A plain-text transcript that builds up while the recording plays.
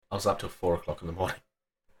I was up till 4 o'clock in the morning.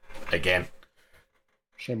 Again.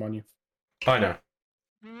 Shame on you. I know.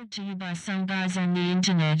 Brought to you by some guys on the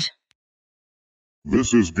internet.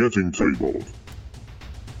 This is Getting Tabled.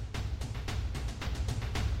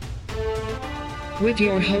 With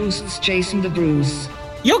your hosts Jason the Bruce,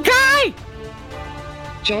 You guy!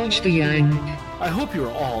 George the Yang, I hope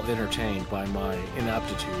you're all entertained by my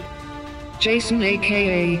inaptitude. Jason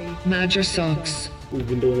aka Major Socks. We've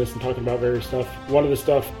been doing this and talking about various stuff. One of the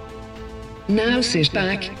stuff. Now sit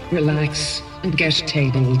back, relax, and get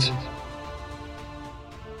tabled.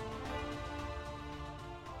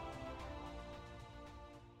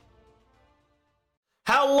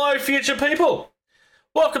 Hello, future people.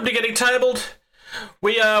 Welcome to Getting Tabled.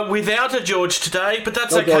 We are without a George today, but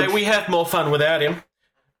that's No okay. George. We have more fun without him.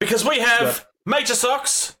 Because we have Major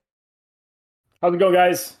Socks. How's it going,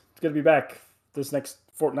 guys? It's good to be back this next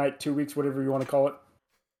fortnight, 2 weeks, whatever you want to call it.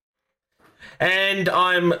 And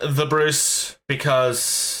I'm the Bruce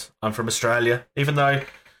because I'm from Australia, even though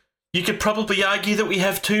you could probably argue that we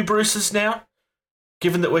have two Bruces now,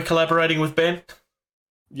 given that we're collaborating with Ben.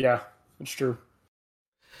 Yeah, it's true.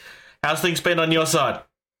 How's things been on your side?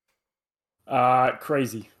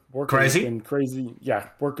 Crazy. Work Crazy? has been crazy. Yeah,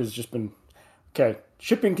 work has just been... Okay,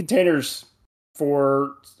 shipping containers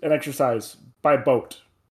for an exercise by boat.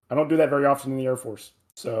 I don't do that very often in the Air Force,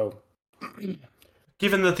 so...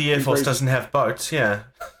 Given that the Air Force Crazy. doesn't have boats, yeah.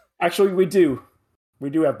 Actually, we do. We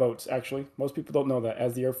do have boats, actually. Most people don't know that.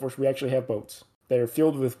 As the Air Force, we actually have boats. They are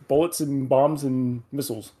filled with bullets and bombs and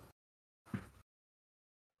missiles.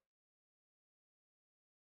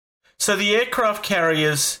 So the aircraft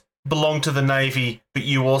carriers belong to the Navy, but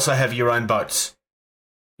you also have your own boats.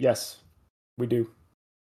 Yes, we do.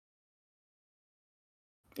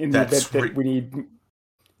 In the That's event that we need...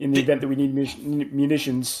 In the event that we need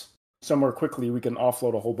munitions somewhere quickly, we can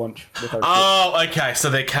offload a whole bunch with our ships. Oh, okay, so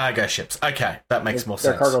they're cargo ships. Okay, that makes more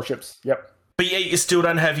They're sense. cargo ships. Yep. But yet you still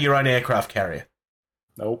don't have your own aircraft carrier.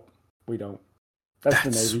 Nope, we don't. That's the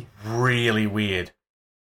That's Navy. really weird.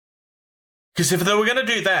 Because if they were going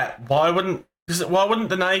to do that, why wouldn't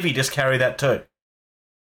the Navy just carry that too?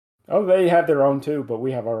 Oh, they have their own too, but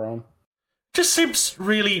we have our own. Just seems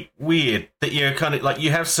really weird that you're kind of like you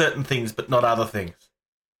have certain things but not other things.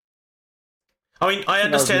 I mean, I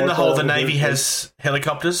understand the whole the Navy has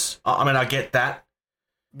helicopters. I mean, I get that.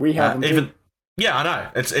 We have them even. Yeah, I know.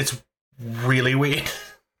 It's really weird.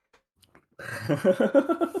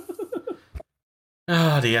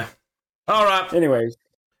 Oh dear. All right. Anyways,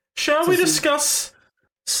 Shall we discuss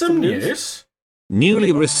some news?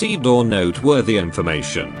 Newly received or noteworthy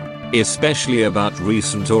information, especially about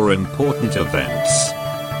recent or important events.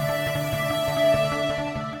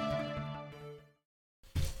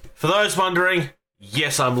 For those wondering,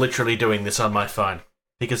 yes, I'm literally doing this on my phone.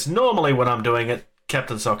 Because normally when I'm doing it,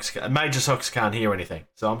 Major Socks can't hear anything.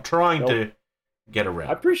 So I'm trying to get I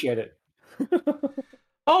around. appreciate it.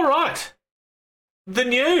 All right. The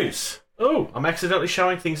news. Oh, I'm accidentally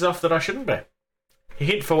showing things off that I shouldn't be. A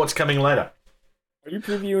hint for what's coming later. Are you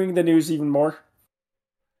previewing the news even more?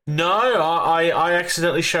 No, I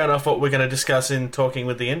accidentally showed off what we're going to discuss in talking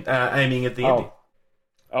with the aiming at the indie.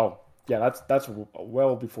 Oh, yeah, that's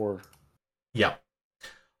well before. Yeah.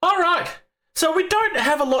 All right. So we don't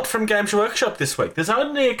have a lot from Games Workshop this week. There's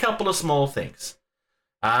only a couple of small things.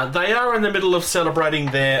 They are in the middle of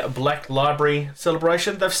celebrating their Black Library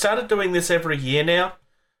celebration. They've started doing this every year now,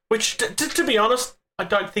 which, to be honest, I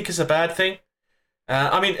don't think is a bad thing.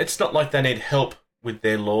 I mean, it's not like they need help with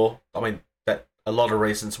their law. I mean, that a lot of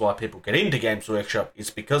reasons why people get into Games Workshop is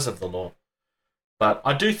because of the law. But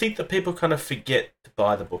I do think that people kind of forget to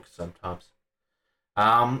buy the books sometimes.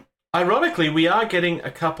 Ironically, we are getting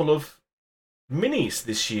a couple of minis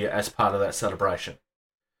this year as part of that celebration.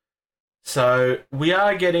 So we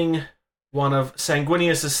are getting one of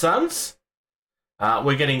Sanguinius' sons.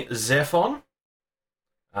 We're getting Zephon.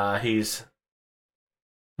 He's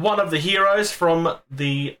one of the heroes from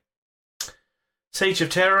the Siege of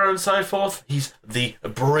Terror and so forth. He's the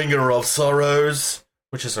Bringer of Sorrows,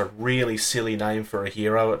 which is a really silly name for a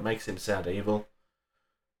hero. It makes him sound evil.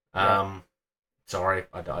 Sorry,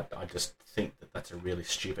 I just think that that's a really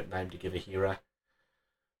stupid name to give a hero.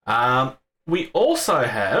 We also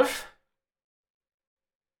have...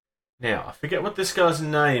 Now, I forget what this guy's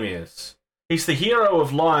name is. He's the hero of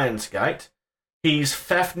Lionsgate. He's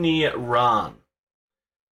Fafnir Ran.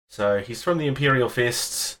 So he's from the Imperial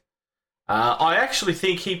Fists. I actually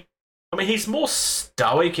think he's more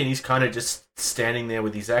stoic and he's kind of just standing there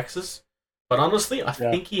with his axes. But honestly, I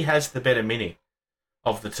think he has the better mini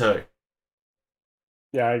of the two.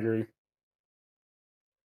 Yeah, I agree.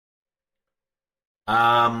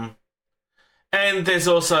 And there's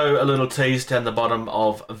also a little tease down the bottom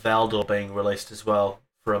of Valdor being released as well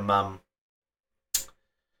from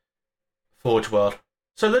Forge World.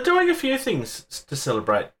 So they're doing a few things to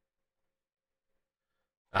celebrate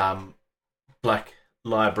Black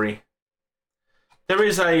Library. There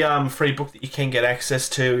is a free book that you can get access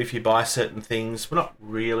to if you buy certain things. We're not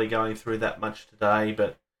really going through that much today,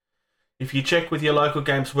 but if you check with your local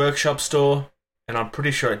Games Workshop store, and I'm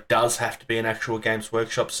pretty sure it does have to be an actual Games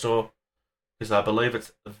Workshop store, because I believe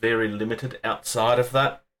it's very limited outside of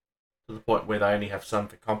that, to the point where they only have some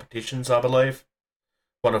for competitions, I believe.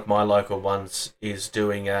 One of my local ones is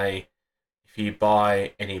doing if you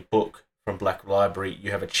buy any book from Black Library,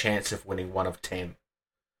 you have a chance of winning 1 of 10.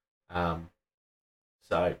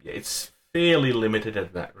 So yeah, it's fairly limited in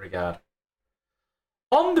that regard.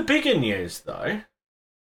 On the bigger news, though,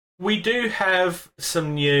 we do have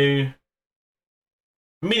some new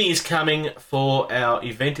minis coming for our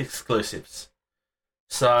event exclusives.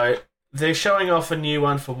 So they're showing off a new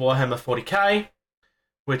one for Warhammer 40k,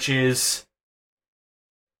 which is,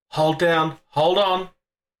 hold on,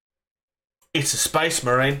 it's a Space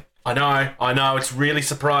Marine. I know, it's really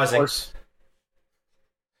surprising. Of course.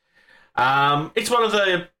 It's one of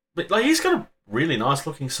the, like, he's got a really nice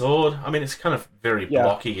looking sword. I mean, it's kind of very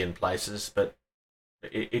blocky in places, but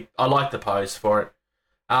I like the pose for it.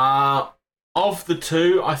 Of the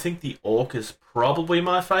two, I think the Orc is probably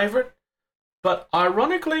my favourite, but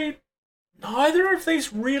ironically, neither of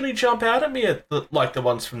these really jump out at me like the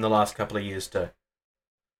ones from the last couple of years do.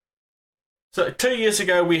 So 2 years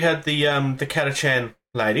ago, we had the Catachan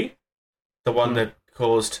lady, the one that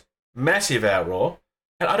caused massive outroar.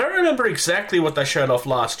 And I don't remember exactly what they showed off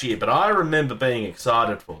last year, but I remember being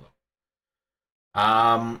excited for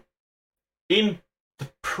them. In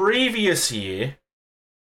the previous year,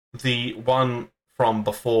 the one from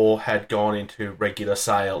before had gone into regular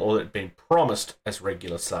sale, or had been promised as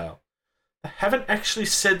regular sale. They haven't actually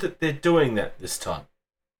said that they're doing that this time.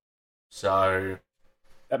 So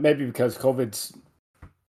That may be because COVID's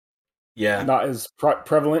yeah, not as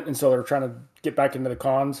prevalent, and so they're trying to get back into the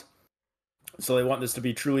cons. So they want this to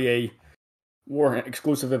be truly a war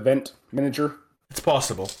exclusive event miniature. it's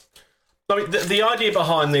possible. I mean, the idea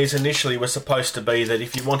behind these initially was supposed to be that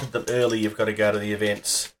if you wanted them early, you've got to go to the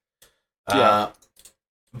events.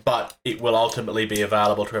 But it will ultimately be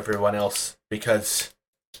available to everyone else because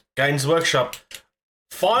Games Workshop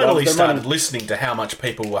finally started listening to how much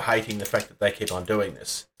people were hating the fact that they keep on doing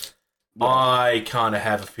this. Yeah. I kind of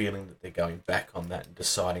have a feeling that they're going back on that and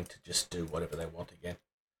deciding to just do whatever they want again.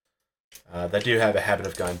 They do have a habit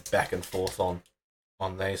of going back and forth on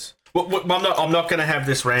these. Well, I'm not going to have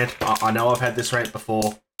this rant. I know I've had this rant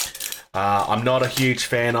before. I'm not a huge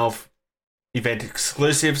fan of event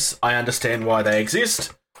exclusives. I understand why they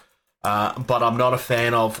exist. But I'm not a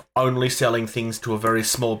fan of only selling things to a very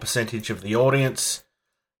small percentage of the audience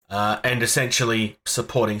and essentially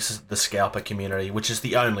supporting the scalper community, which is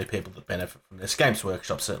the only people that benefit from this. Games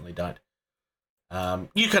Workshop certainly don't.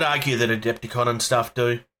 You could argue that Adepticon and stuff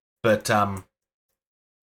do, but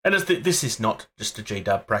this is not just a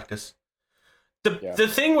GW practice. The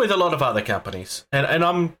thing with a lot of other companies, and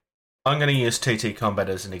I'm going to use TT Combat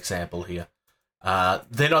as an example here.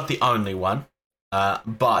 They're not the only one,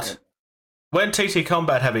 but when TT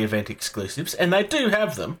Combat have event exclusives, and they do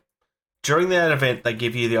have them, during that event they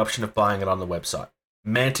give you the option of buying it on the website.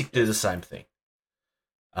 Mantic do the same thing.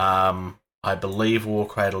 I believe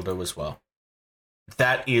Warcradle do as well.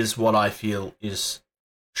 That is what I feel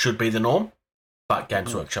should be the norm, but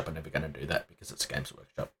Games Workshop are never going to do that because it's Games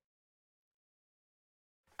Workshop.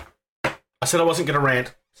 I said I wasn't going to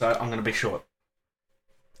rant, so I'm going to be short.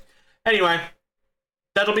 Anyway,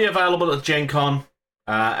 that'll be available at Gen Con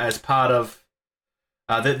as part of...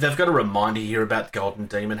 they've got a reminder here about Golden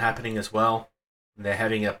Demon happening as well. And they're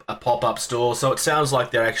having a pop-up store, so it sounds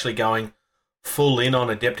like they're actually going full in on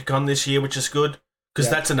Adepticon this year, which is good. Because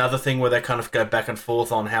that's another thing where they kind of go back and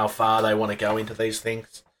forth on how far they want to go into these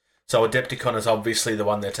things. So Adepticon is obviously the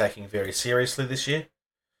one they're taking very seriously this year.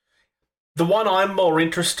 The one I'm more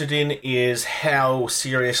interested in is how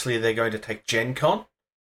seriously they're going to take Gen Con.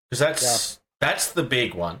 Because that's the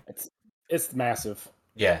big one. It's massive.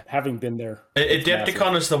 Yeah. Having been there.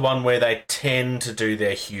 Adepticon is the one where they tend to do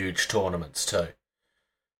their huge tournaments too.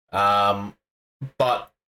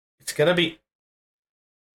 But it's going to be...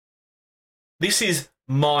 This is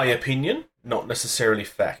my opinion, not necessarily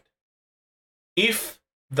fact. If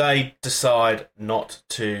they decide not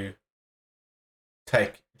to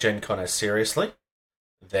take Gen Con as seriously,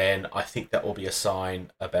 then I think that will be a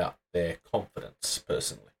sign about their confidence,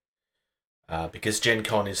 personally. Because Gen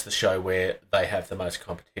Con is the show where they have the most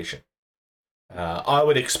competition. I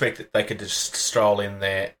would expect that they could just stroll in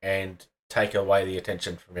there and take away the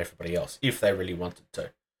attention from everybody else if they really wanted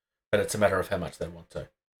to. But it's a matter of how much they want to.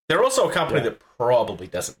 They're also a company that probably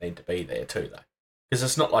doesn't need to be there too, though. Because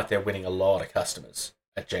it's not like they're winning a lot of customers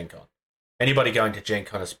at Gen Con. Anybody going to Gen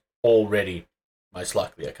Con is already most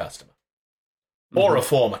likely a customer. Or a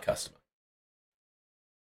former customer.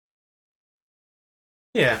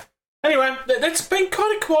 Yeah. Anyway, that's been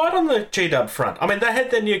kind of quiet on the G-Dub front. I mean, they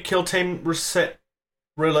had their new Kill Team reset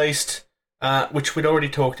released, which we'd already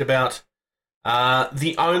talked about.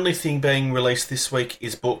 The only thing being released this week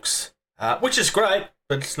is books, which is great,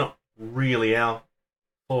 but it's not really our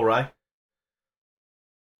foray.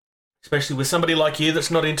 Especially with somebody like you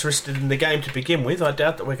that's not interested in the game to begin with. I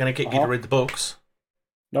doubt that we're going to get you to read the books.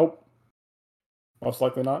 Nope. Most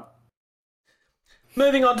likely not.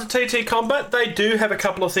 Moving on to TT Combat, they do have a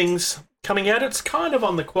couple of things coming out. It's kind of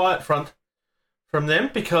on the quiet front from them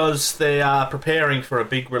because they are preparing for a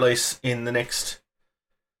big release in the next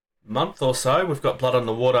month or so. We've got Blood on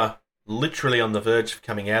the Water literally on the verge of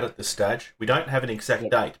coming out at this stage. We don't have an exact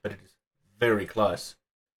date, but it is very close.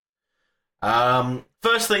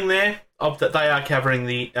 First thing there, that they are carrying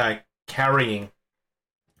the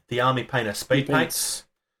Army Painter speed paints.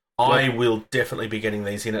 I will definitely be getting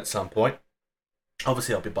these in at some point.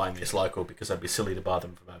 Obviously, I'll be buying this local because I'd be silly to buy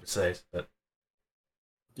them from overseas. But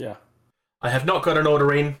yeah, I have not got an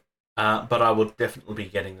order in, but I will definitely be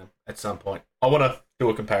getting them at some point. I want to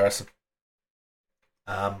do a comparison.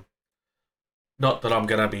 Not that I'm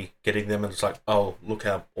going to be getting them and it's like, oh, look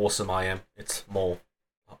how awesome I am. It's more.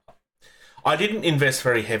 I didn't invest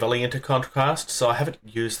very heavily into Contrast, so I haven't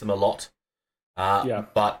used them a lot.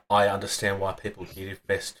 But I understand why people did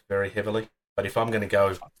invest very heavily. But if I'm going to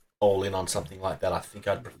go all in on something like that, I think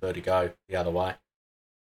I'd prefer to go the other way.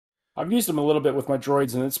 I've used them a little bit with my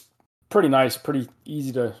droids, and it's pretty nice, pretty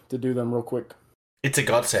easy to do them real quick. It's a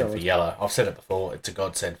godsend for yellow. I've said it before. It's a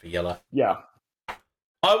godsend for yellow. Yeah.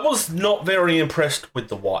 I was not very impressed with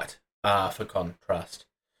the white for Contrast.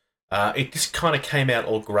 It just kind of came out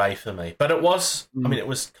all grey for me. But it was, it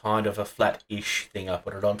was kind of a flat-ish thing I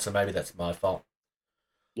put it on, so maybe that's my fault.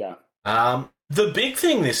 Yeah. The big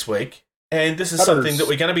thing this week, and this is something that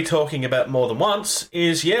we're going to be talking about more than once,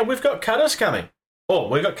 is, we've got cutters coming. Oh,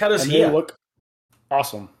 we've got cutters here. They look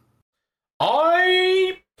awesome.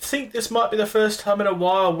 I think this might be the first time in a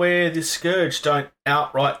while where the Scourge don't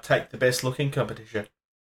outright take the best looking competition.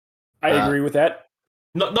 I agree with that.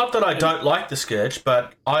 Not that I don't like the Scourge,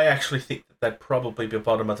 but I actually think that they'd probably be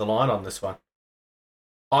bottom of the line on this one.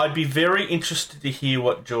 I'd be very interested to hear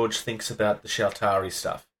what George thinks about the Shaltari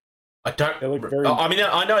stuff. I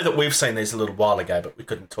know that we've seen these a little while ago, but we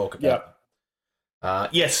couldn't talk about them.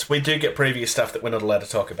 Yes, we do get previous stuff that we're not allowed to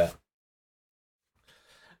talk about.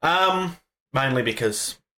 Mainly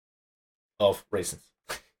because of reasons.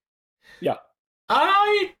 Yeah.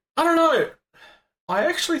 I don't know. I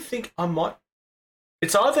actually think I might...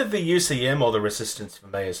 It's either the UCM or the Resistance for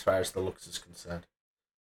me as far as the looks is concerned.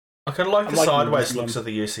 I kind of like the sideways looks of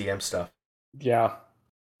the UCM stuff. Yeah,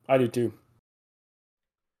 I do too.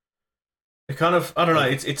 It kind of, I don't know,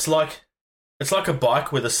 it's like a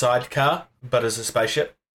bike with a sidecar, but as a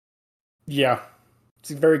spaceship. Yeah,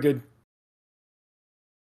 it's a very good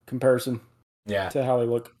comparison to how they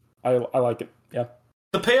look. I like it, yeah.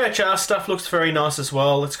 The PHR stuff looks very nice as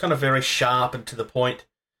well. It's kind of very sharp and to the point.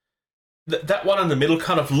 That one in the middle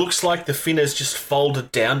kind of looks like the fin is just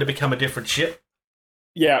folded down to become a different ship.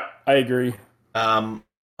 Yeah, I agree. They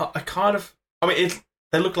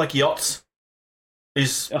look like yachts.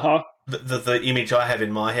 Is the image I have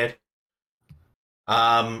in my head.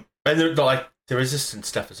 And the Resistance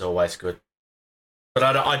stuff is always good. But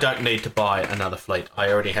I don't need to buy another fleet.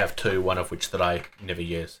 I already have two, one of which that I never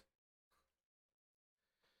use.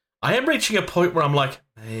 I am reaching a point where I'm like,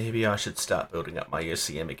 maybe I should start building up my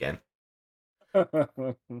UCM again. My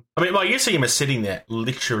UCM is sitting there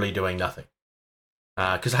literally doing nothing.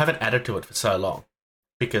 Because I haven't added to it for so long.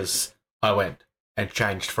 Because I went and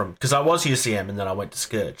changed because I was UCM and then I went to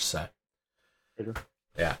Scourge, so.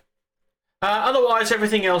 Yeah. Otherwise,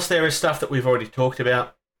 everything else there is stuff that we've already talked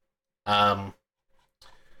about.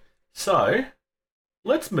 So,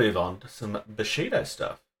 let's move on to some Bushido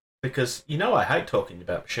stuff. Because I hate talking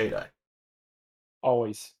about Bushido.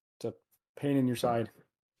 Always. It's a pain in your side.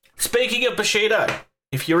 Speaking of Bushido,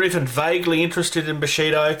 if you're even vaguely interested in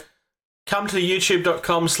Bushido, come to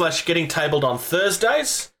youtube.com/gettingtabled on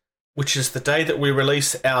Thursdays, which is the day that we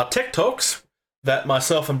release our Tech Talks that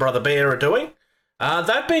myself and Brother Bear are doing.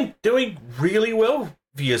 They've been doing really well,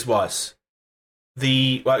 views-wise.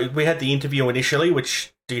 We had the interview initially,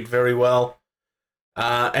 which did very well.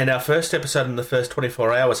 And our first episode in the first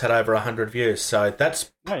 24 hours had over 100 views, so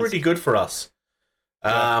that's pretty good for us.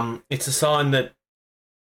 It's a sign that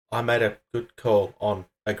I made a good call on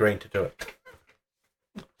agreeing to do it.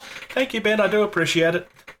 Thank you, Ben. I do appreciate it.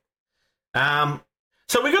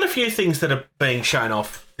 So we've got a few things that are being shown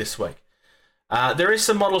off this week. There is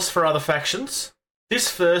some models for other factions. This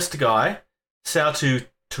first guy, Sao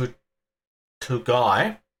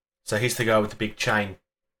Guy, so he's the guy with the big chain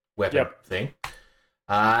weapon thing.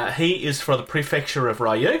 He is for the prefecture of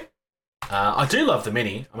Ryu. I do love the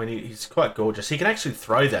mini. I mean, he's quite gorgeous. He can actually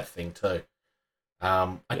throw that thing too.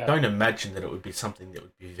 I don't imagine that it would be something that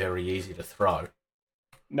would be very easy to throw.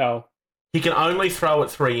 No. He can only throw it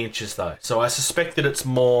 3 inches, though. So I suspect that it's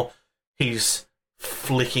more he's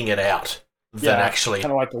flicking it out than actually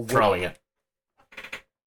like throwing it.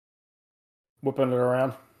 Whipping it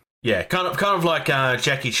around. Yeah, kind of like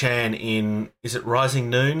Jackie Chan in, is it Rising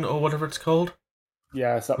Noon or whatever it's called?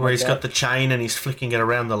 Yeah, something where like he's got the chain and he's flicking it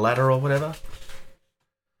around the ladder or whatever.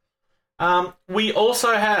 We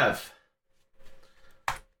also have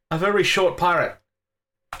a very short pirate.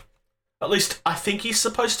 At least I think he's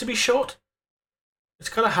supposed to be short. It's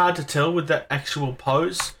kind of hard to tell with that actual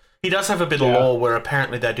pose. He does have a bit of lore where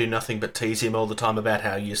apparently they do nothing but tease him all the time about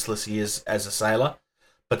how useless he is as a sailor.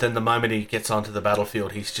 But then the moment he gets onto the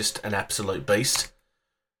battlefield, he's just an absolute beast.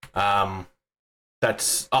 I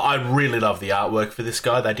really love the artwork for this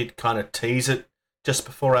guy. They did kind of tease it just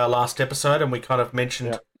before our last episode, and we kind of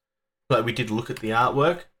mentioned, like, we did look at the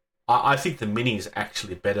artwork. I think the mini is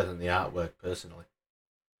actually better than the artwork, personally.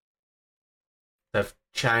 They've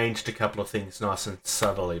changed a couple of things nice and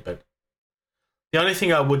subtly, but the only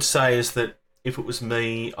thing I would say is that if it was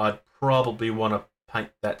me, I'd probably want to paint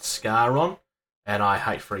that scar on, and I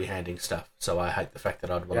hate freehanding stuff, so I hate the fact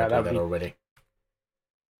that I'd want to do that already.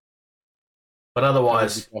 But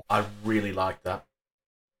otherwise, I really like that.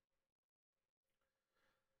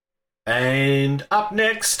 And up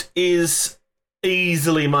next is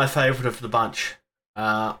easily my favourite of the bunch.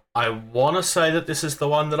 I want to say that this is the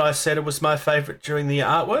one that I said it was my favourite during the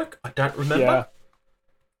artwork. I don't remember.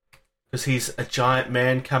 Because he's a giant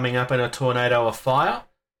man coming up in a tornado of fire.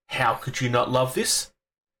 How could you not love this?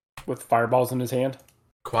 With fireballs in his hand.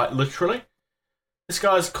 Quite literally. This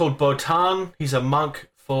guy's called Botan. He's a monk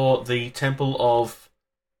for the Temple of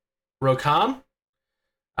Rokan.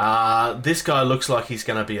 This guy looks like he's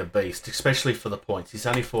going to be a beast, especially for the points. He's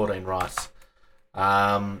only 14 rice.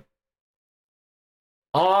 I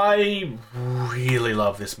really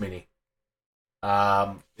love this mini.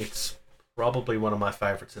 It's probably one of my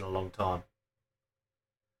favourites in a long time.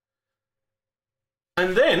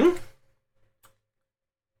 And then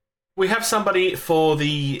we have somebody for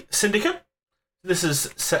the Syndicate. This is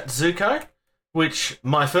Satsuko, which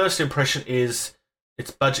my first impression is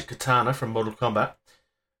it's budget katana from Mortal Kombat.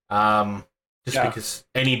 Because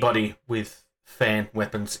anybody with fan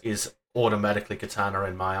weapons is automatically katana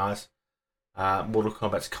in my eyes. Mortal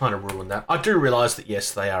Kombat's kind of ruined that. I do realise that,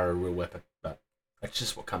 yes, they are a real weapon, but that's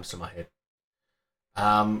just what comes to my head.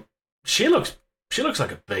 She looks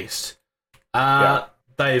like a beast.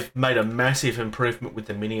 They've made a massive improvement with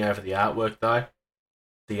the mini over the artwork, though.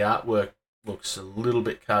 The artwork looks a little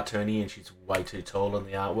bit cartoony, and she's way too tall in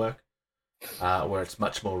the artwork, where it's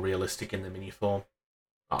much more realistic in the mini form.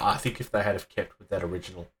 I think if they had have kept with that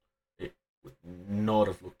original, it would not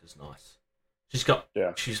have looked as nice.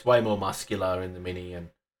 She's way more muscular in the mini, and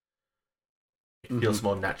it feels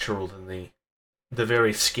more natural than the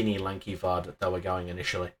very skinny, lanky vibe that they were going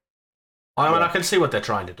initially. I mean, I can see what they're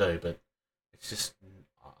trying to do, but it's just,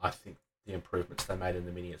 I think the improvements they made in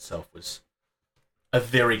the mini itself was a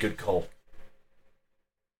very good call.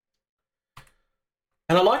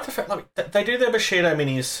 And I like the fact that they do their Bushido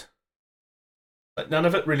minis, but none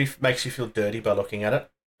of it really makes you feel dirty by looking at it.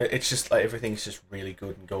 It's just like everything's just really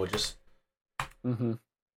good and gorgeous. Mm-hmm.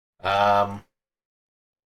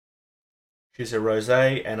 She's a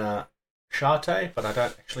rosé and a chate, but I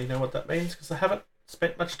don't actually know what that means because I haven't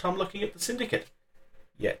spent much time looking at the Syndicate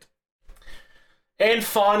yet. And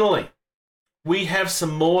finally, we have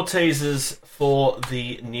some more teasers for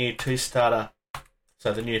the new the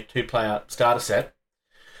new two-player starter set.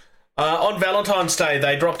 On Valentine's Day,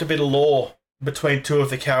 they dropped a bit of lore between two of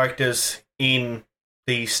the characters in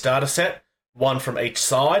the starter set, one from each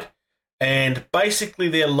side, and basically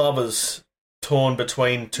they're lovers torn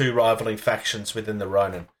between two rivaling factions within the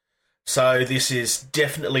Ronin. So this is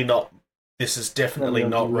definitely not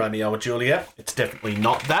Romeo and Juliet. It's definitely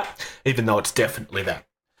not that, even though it's definitely that.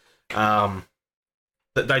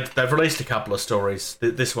 They've released a couple of stories.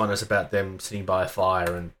 This one is about them sitting by a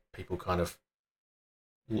fire and people kind of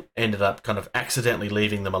ended up kind of accidentally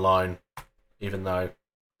leaving them alone even though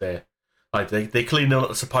they're clearly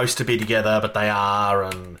not supposed to be together, but they are,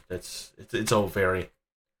 and it's all very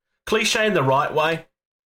cliche in the right way.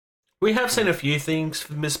 We have seen a few things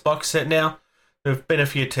from this box set now. There have been a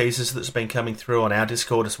few teasers that's been coming through on our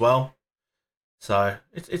Discord as well. So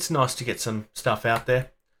it's nice to get some stuff out there.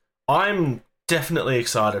 I'm definitely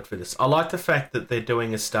excited for this. I like the fact that they're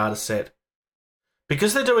doing a starter set.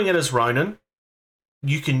 Because they're doing it as Ronin,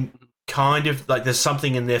 you can kind of, like, there's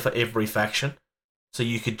something in there for every faction. So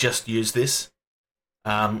you could just use this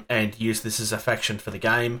and use this as a faction for the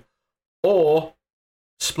game. Or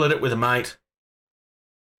split it with a mate.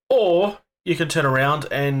 Or you can turn around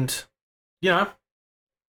and,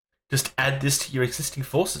 just add this to your existing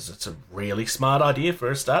forces. It's a really smart idea for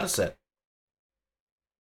a starter set.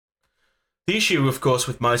 The issue, of course,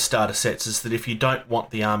 with most starter sets is that if you don't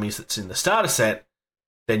want the armies that's in the starter set,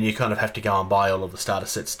 then you kind of have to go and buy all of the starter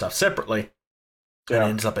set stuff separately. And it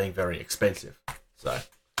ends up being very expensive. So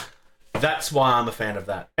that's why I'm a fan of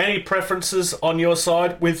that. Any preferences on your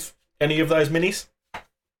side with any of those minis?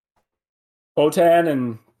 Botan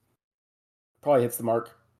and probably hits the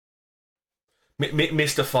mark.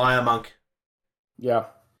 Mr. Fire Monk. Yeah.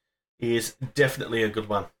 Is definitely a good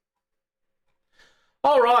one.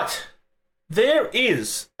 All right. There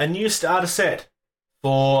is a new starter set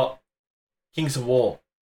for Kings of War.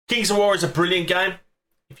 Kings of War is a brilliant game.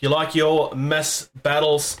 If you like your mass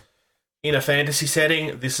battles in a fantasy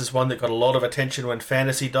setting, this is one that got a lot of attention when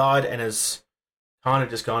fantasy died and has kind of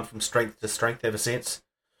just gone from strength to strength ever since.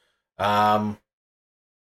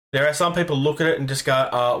 There are some people look at it and just go,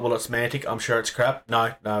 well, it's Mantic, I'm sure it's crap.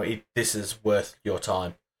 No, this is worth your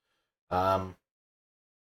time.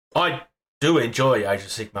 I do enjoy Age of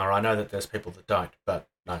Sigmar. I know that there's people that don't, but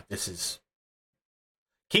no, this is...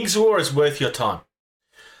 Kings of War is worth your time.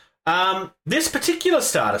 This particular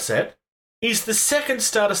starter set is the second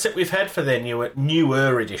starter set we've had for their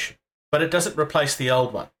newer edition, but it doesn't replace the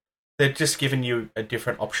old one. They're just giving you a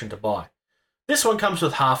different option to buy. This one comes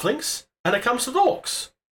with halflings, and it comes with orcs.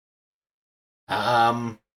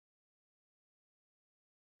 I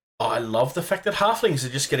love the fact that halflings are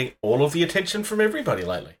just getting all of the attention from everybody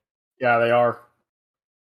lately. Yeah, they are.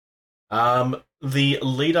 The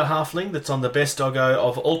leader halfling that's on the best doggo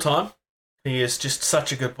of all time. He is just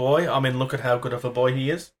such a good boy. I mean, look at how good of a boy he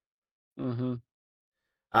is. Mm-hmm.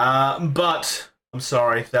 But I'm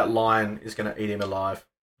sorry, that lion is going to eat him alive.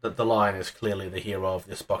 The lion is clearly the hero of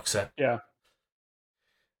this box set. Yeah.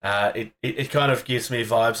 It kind of gives me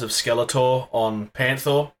vibes of Skeletor on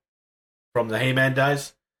Panther from the He-Man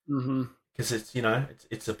days. Mm-hmm. Because it's,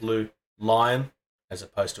 it's a blue lion as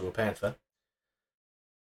opposed to a panther.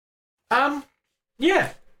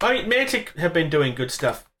 Yeah. I mean, Mantic have been doing good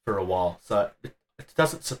stuff for a while, so it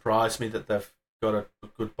doesn't surprise me that they've got a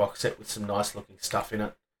good box set with some nice looking stuff in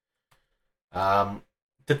it.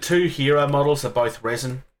 The two hero models are both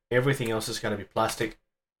resin. Everything else is going to be plastic.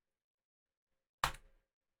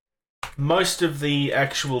 Most of the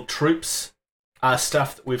actual troops are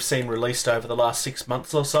stuff that we've seen released over the last 6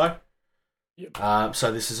 months or so. Yep.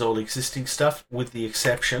 So this is all existing stuff, with the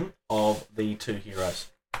exception of the two heroes,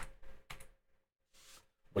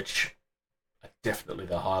 which are definitely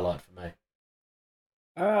the highlight for me.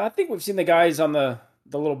 I think we've seen the guys on the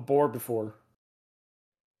little board before.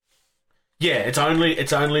 Yeah, it's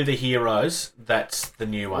only the heroes that's the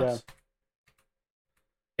new ones.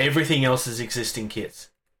 Yeah. Everything else is existing kits.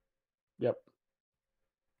 Yep.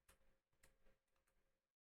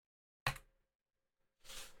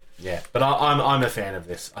 Yeah, but I'm a fan of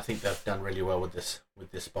this. I think they've done really well with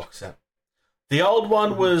this box set. The old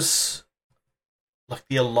one was like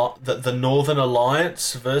the Northern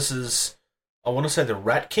Alliance versus, I want to say, the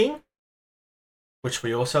Rat King, which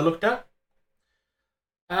we also looked at.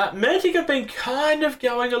 Mantic have been kind of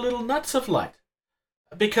going a little nuts of late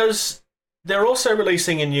because they're also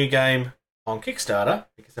releasing a new game on Kickstarter,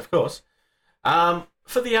 because of course,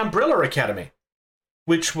 for the Umbrella Academy,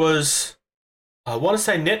 which was, I want to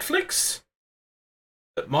say, Netflix.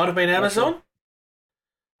 It might have been Amazon.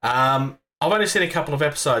 I've only seen a couple of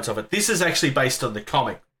episodes of it. This is actually based on the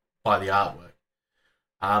comic by the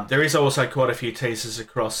artwork. There is also quite a few teasers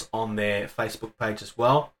across on their Facebook page as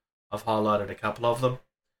well. I've highlighted a couple of them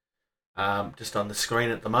just on the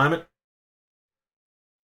screen at the moment.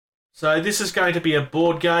 So this is going to be a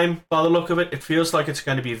board game by the look of it. It feels like it's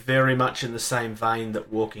going to be very much in the same vein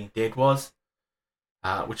that Walking Dead was,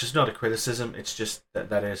 which is not a criticism. It's just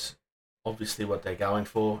that is obviously what they're going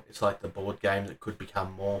for. It's like the board game that could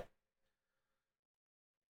become more.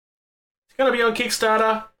 It's going to be on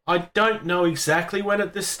Kickstarter. I don't know exactly when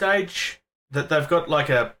at this stage. That they've got like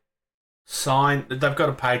a they've got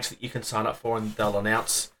a page that you can sign up for, and they'll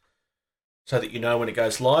announce so that you know when it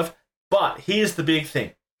goes live. But here's the big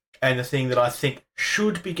thing, and the thing that I think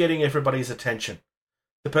should be getting everybody's attention.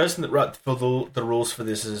 The person that wrote for the rules for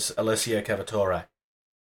this is Alessio Cavatore,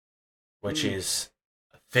 which is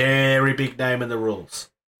a very big name in the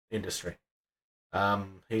rules industry.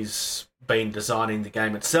 He's been designing the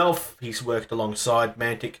game itself. He's worked alongside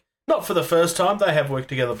Mantic, not for the first time. They have worked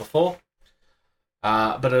together before.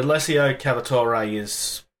 But Alessio Cavatore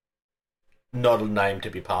is not a name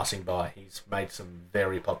to be passing by. He's made some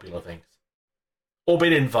very popular things, or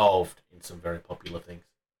been involved in some very popular things.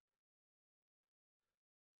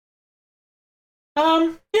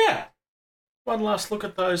 Yeah. One last look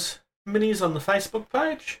at those minis on the Facebook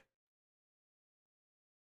page.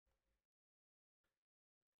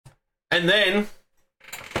 And then,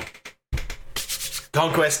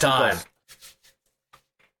 Conquest time.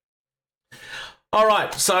 All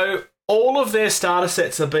right, so all of their starter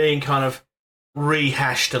sets are being kind of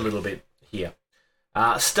rehashed a little bit here.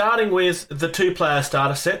 Starting with the 2-player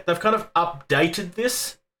starter set, they've kind of updated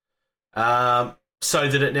this so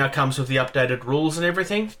that it now comes with the updated rules and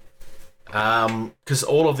everything. Because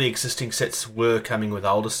all of the existing sets were coming with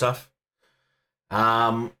older stuff.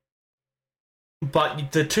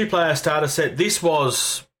 But the 2-player starter set, this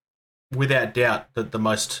was, without doubt, the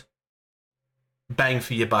most bang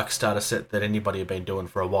for your buck starter set that anybody had been doing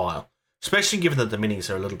for a while. Especially given that the minis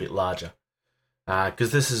are a little bit larger.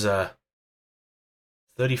 Because this is a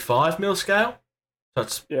 35mm scale. So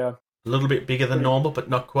it's a little bit bigger than normal, but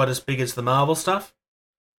not quite as big as the Marvel stuff.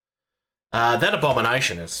 That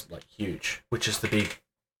Abomination is like huge, which is the big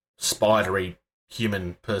spidery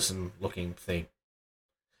human person looking thing.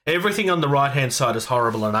 Everything on the right hand side is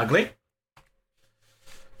horrible and ugly.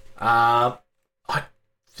 I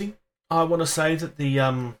think I want to say that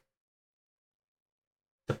the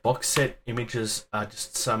box set images are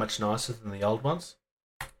just so much nicer than the old ones.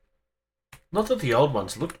 Not that the old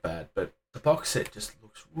ones looked bad, but the box set just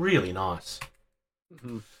looks really nice.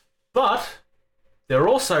 Mm-hmm. But they're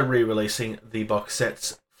also re-releasing the box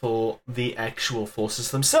sets for the actual forces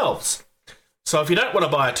themselves. So if you don't want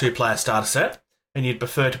to buy a 2-player starter set, and you'd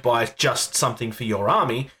prefer to buy just something for your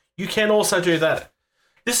army, you can also do that.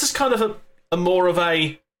 This is kind of a more of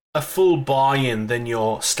a full buy-in than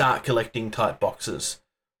your start collecting type boxes,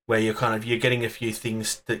 where you're getting a few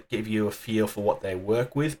things that give you a feel for what they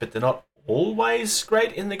work with, but they're not always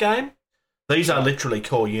great in the game. These are literally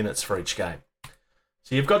core units for each game.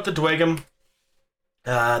 So you've got the Dwegum.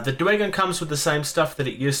 The Dwegum comes with the same stuff that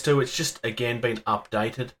it used to. It's just, again, been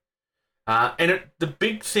updated. And the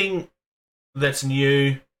big thing that's new,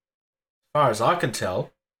 as far as I can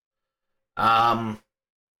tell, other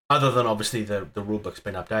than obviously the rulebook's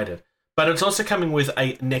been updated, but it's also coming with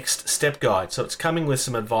a next step guide. So it's coming with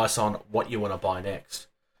some advice on what you want to buy next.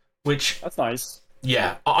 Which, that's nice.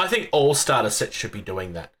 Yeah, I think all starter sets should be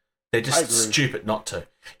doing that. They're just stupid not to.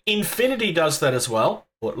 Infinity does that as well,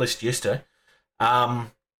 or at least used to.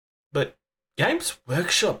 But Games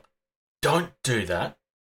Workshop don't do that.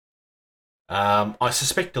 I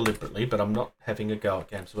suspect deliberately, but I'm not having a go at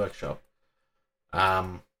Games Workshop.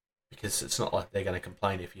 Because it's not like they're going to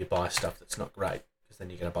complain if you buy stuff that's not great, because then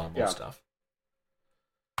you're going to buy more stuff.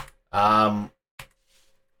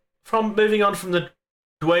 From moving on from the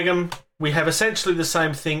Dwegum, we have essentially the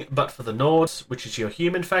same thing, but for the Nords, which is your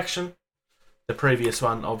human faction. The previous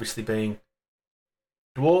one obviously being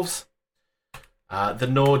Dwarves. The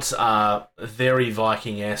Nords are very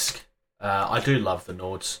Viking-esque. I do love the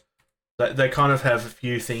Nords. They kind of have a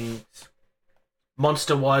few things,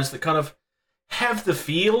 monster-wise, that kind of have the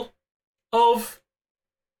feel of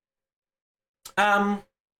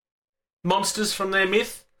monsters from their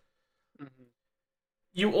myth. Mm-hmm.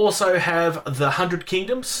 You also have the 100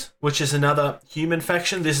 Kingdoms, which is another human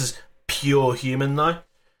faction. This is pure human, though.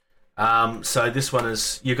 So this one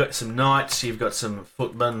is, you've got some knights, you've got some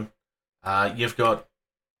footmen, you've got,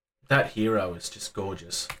 that hero is just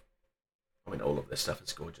gorgeous. I mean, all of their stuff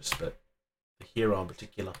is gorgeous, but the hero in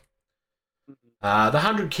particular. The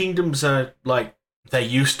 100 Kingdoms are like, they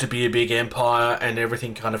used to be a big empire and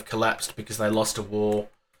everything kind of collapsed because they lost a war.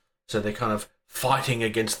 So they're kind of fighting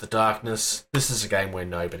against the darkness. This is a game where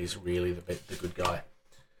nobody's really the good guy.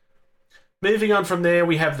 Moving on from there,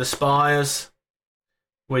 we have the Spires,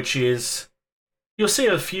 which is, you'll see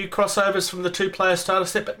a few crossovers from the 2-player starter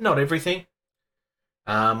set, but not everything.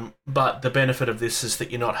 But the benefit of this is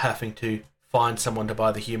that you're not having to find someone to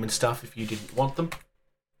buy the human stuff if you didn't want them.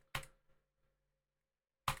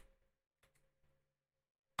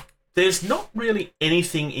 There's not really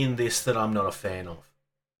anything in this that I'm not a fan of,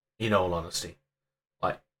 in all honesty.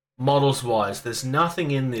 Like, models-wise, there's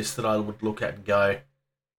nothing in this that I would look at and go,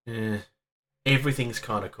 everything's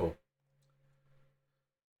kind of cool.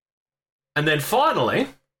 And then finally,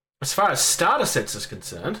 as far as starter sets is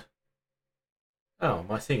concerned... Oh,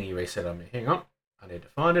 my thingy reset on me. Hang on. I need to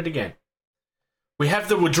find it again. We have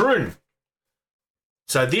the Wadroon.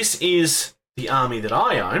 So this is the army that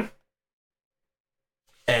I own,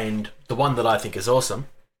 and the one that I think is awesome,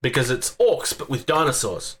 because it's orcs, but with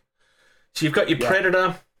dinosaurs. So you've got your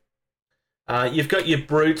Predator, you've got your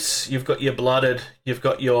Brutes, you've got your Blooded, you've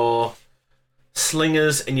got your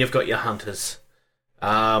Slingers, and you've got your Hunters.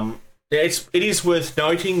 It is worth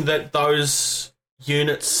noting that those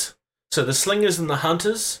units, so the Slingers and the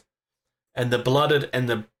Hunters, and the Blooded and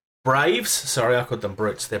the Braves, sorry, I called them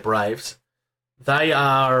Brutes, they're Braves, they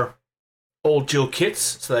are all dual kits,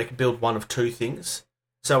 so they can build one of two things.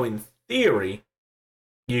 So in theory,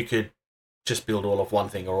 you could just build all of one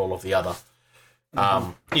thing or all of the other,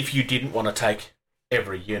 if you didn't want to take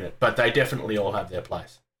every unit. But they definitely all have their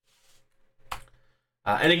place.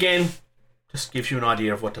 And again, just gives you an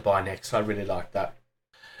idea of what to buy next. I really like that.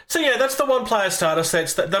 So yeah, that's the one-player starter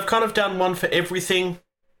sets. They've kind of done one for everything.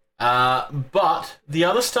 But the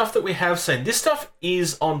other stuff that we have seen, this stuff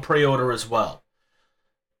is on pre-order as well.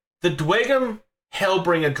 The Dwegum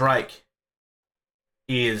Hellbringer Drake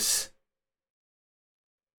is,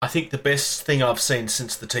 I think, the best thing I've seen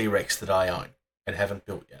since the T-Rex that I own and haven't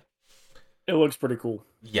built yet. It looks pretty cool.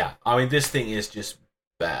 Yeah, I mean, this thing is just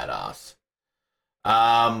badass.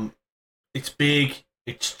 It's big,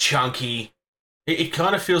 it's chunky. It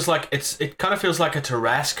kind of feels like a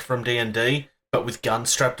Tarrasque from D&D, but with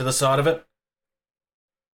guns strapped to the side of it.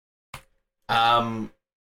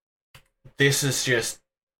 This is just...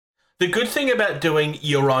 The good thing about doing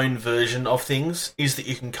your own version of things is that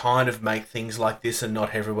you can kind of make things like this and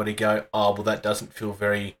not everybody go, oh, well, that doesn't feel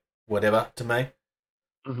very whatever to me.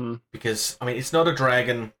 Mm-hmm. Because, I mean, it's not a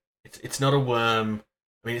dragon, it's not a worm.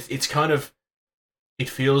 I mean, it's kind of... It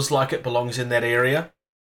feels like it belongs in that area.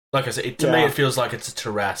 Like I said, to me, it feels like it's a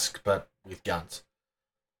Tarrasque, but with guns.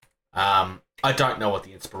 I don't know what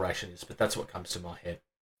the inspiration is, but that's what comes to my head.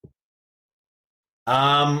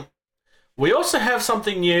 We also have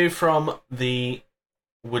something new from the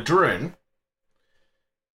Wadroon,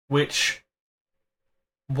 which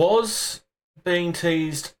was being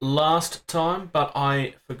teased last time, but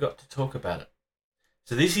I forgot to talk about it.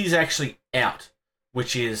 So this is actually out,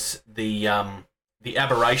 which is the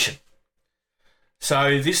Aberration.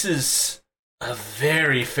 So this is a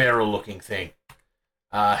very feral looking thing.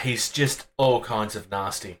 He's just all kinds of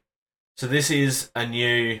nasty. So this is a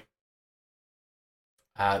new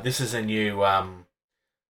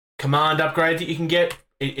command upgrade that you can get.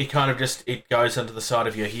 It kind of just goes under the side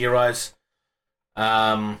of your heroes.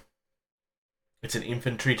 It's an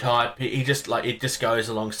infantry type. It just goes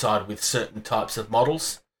alongside with certain types of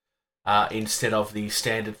models instead of the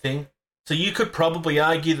standard thing. So you could probably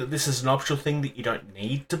argue that this is an optional thing that you don't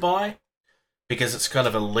need to buy because it's kind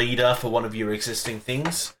of a leader for one of your existing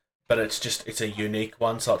things, but it's a unique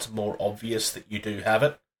one, so it's more obvious that you do have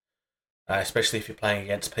it, especially if you're playing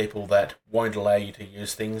against people that won't allow you to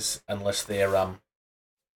use things unless they're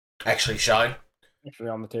actually shown. Actually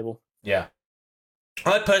on the table. Yeah.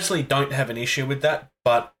 I personally don't have an issue with that,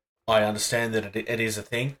 but I understand that it is a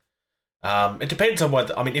thing. It depends on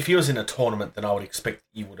whether... I mean, if you was in a tournament, then I would expect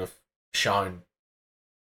that you would have shown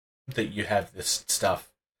that you have this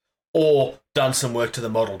stuff, or done some work to the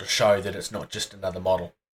model to show that it's not just another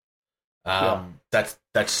model.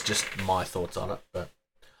 That's just my thoughts on it. But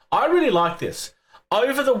I really like this.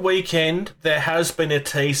 Over the weekend, there has been a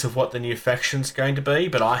tease of what the new faction's going to be,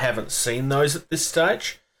 but I haven't seen those at this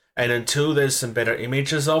stage. And until there's some better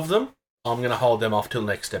images of them, I'm going to hold them off till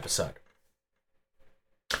next episode.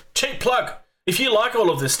 Cheap plug. If you like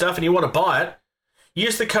all of this stuff and you want to buy it,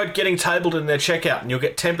 use the code GettingTabled in their checkout and you'll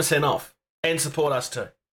get 10% off. And support us too.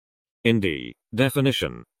 Indie.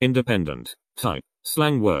 Definition. Independent. Type.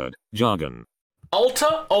 Slang word. Jargon.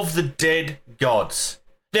 Altar of the Dead Gods.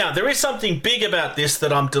 Now, there is something big about this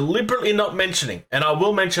that I'm deliberately not mentioning, and I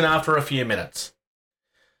will mention after a few minutes.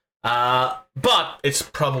 But it's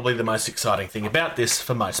probably the most exciting thing about this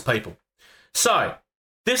for most people. So,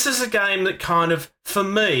 this is a game that kind of, for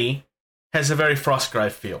me, has a very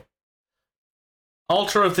Frostgrave feel.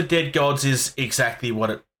 Altar of the Dead Gods is exactly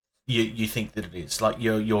what you think that it is. Like,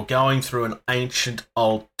 you're going through an ancient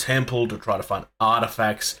old temple to try to find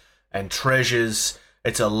artifacts and treasures.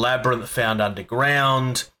 It's a labyrinth found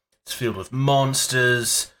underground. It's filled with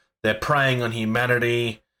monsters. They're preying on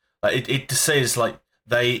humanity. It says, like,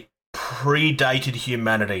 they predated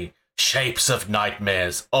humanity. Shapes of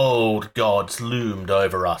nightmares. Old gods loomed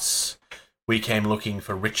over us. We came looking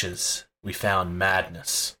for riches. We found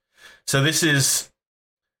madness. So this is...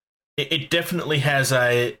 It definitely has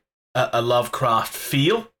a Lovecraft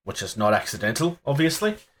feel which is not accidental,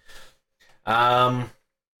 obviously. It's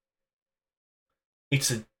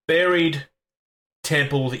a buried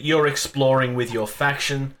temple that you're exploring with your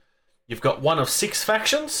faction. You've got one of 6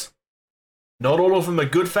 factions. Not all of them are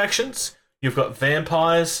good factions. You've got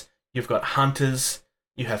vampires, you've got hunters,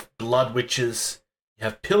 you have blood witches, you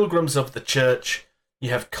have pilgrims of the church, you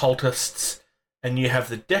have cultists, and you have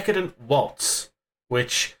the decadent waltz,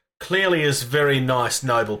 which clearly is very nice,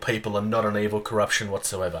 noble people and not an evil corruption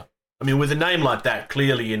whatsoever. I mean, with a name like that,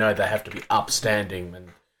 clearly you know they have to be upstanding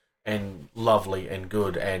and lovely and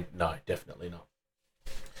good, and no, definitely not.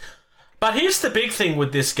 But here's the big thing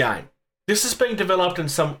with this game. This is being developed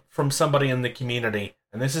from somebody in the community,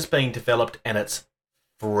 and this is being developed, and it's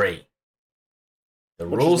free. The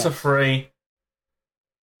rules are free.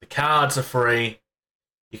 The cards are free.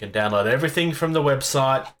 You can download everything from the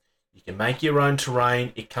website. You can make your own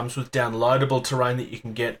terrain. It comes with downloadable terrain that you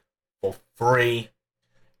can get for free.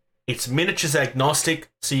 It's miniatures agnostic,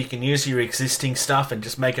 so you can use your existing stuff and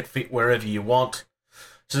just make it fit wherever you want.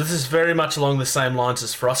 So this is very much along the same lines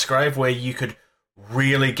as Frostgrave, where you could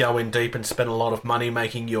really go in deep and spend a lot of money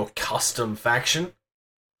making your custom faction.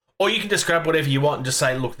 Or you can just grab whatever you want and just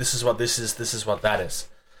say, look, this is what this is what that is.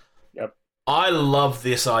 Yep. I love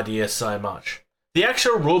this idea so much. The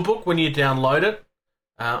actual rulebook, when you download it,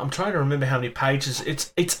 I'm trying to remember how many pages.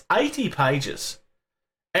 It's 80 pages.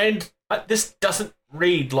 And this doesn't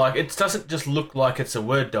read like, it doesn't just look like it's a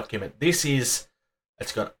Word document. It's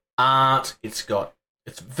got art,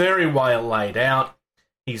 it's very well laid out.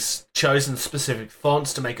 He's chosen specific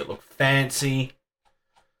fonts to make it look fancy.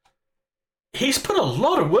 He's put a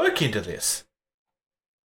lot of work into this.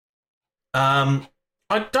 I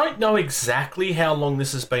don't know exactly how long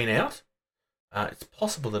this has been out. It's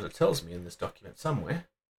possible that it tells me in this document somewhere.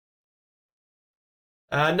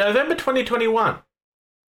 November 2021.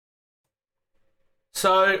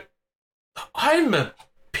 So, I'm a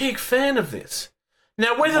big fan of this.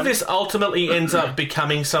 Now, whether this ultimately ends up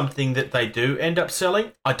becoming something that they do end up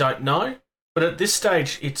selling, I don't know. But at this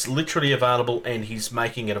stage, it's literally available, and he's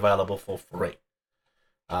making it available for free.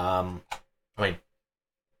 I mean,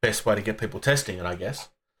 best way to get people testing it, I guess.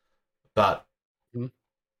 But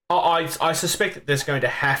I suspect that there's going to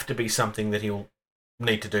have to be something that he'll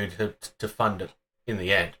need to do to fund it in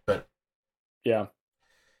the end. But yeah,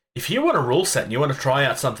 if you want a rule set and you want to try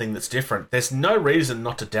out something that's different, there's no reason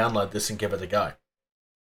not to download this and give it a go.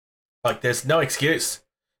 Like, there's no excuse.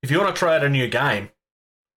 If you want to try out a new game,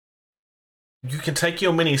 you can take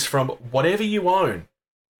your minis from whatever you own.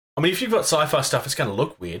 I mean, if you've got sci-fi stuff, it's going to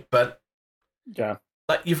look weird, but yeah,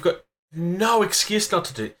 like, you've got no excuse not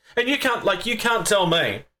to do. And you can't tell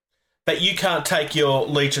me that you can't take your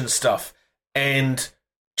Legion stuff and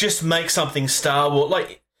just make something Star Wars.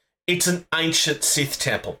 Like, it's an ancient Sith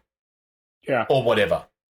temple. Yeah. Or whatever.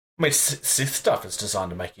 I mean, Sith stuff is designed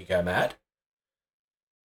to make you go mad.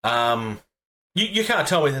 You can't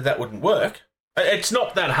tell me that wouldn't work. It's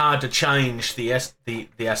not that hard to change the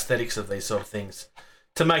aesthetics of these sort of things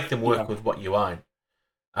to make them work with what you own.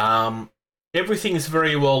 Everything's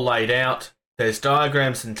very well laid out. There's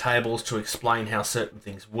diagrams and tables to explain how certain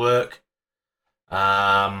things work.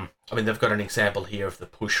 I mean, they've got an example here of the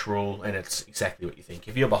push rule, and it's exactly what you think.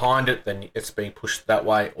 If you're behind it, then it's being pushed that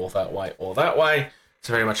way, or that way, or that way. It's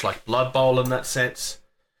very much like Blood Bowl in that sense.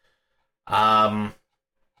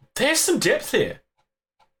 There's some depth here.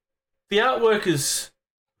 The artwork is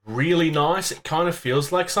really nice. It kind of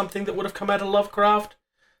feels like something that would have come out of Lovecraft.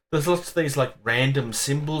 There's lots of these like random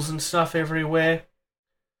symbols and stuff everywhere.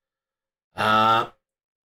 I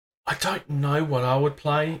don't know what I would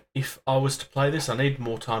play if I was to play this. I need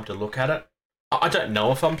more time to look at it. I don't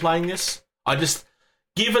know if I'm playing this.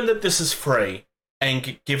 Given that this is free,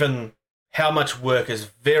 and given how much work has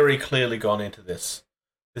very clearly gone into this,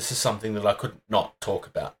 this is something that I could not talk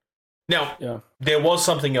about. Now, There was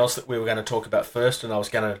something else that we were going to talk about first, and I was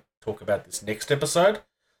going to talk about this next episode,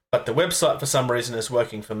 but the website for some reason is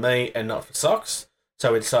working for me and not for Socks,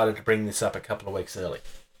 so we decided to bring this up a couple of weeks early.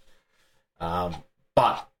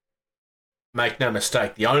 But make no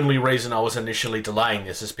mistake, the only reason I was initially delaying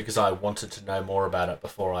this is because I wanted to know more about it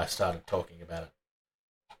before I started talking about it.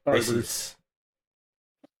 This is...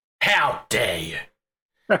 How dare you?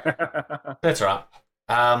 That's right.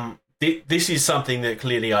 This is something that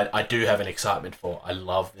clearly I do have an excitement for. I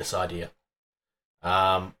love this idea.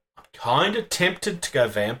 I'm kind of tempted to go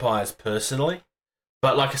vampires personally,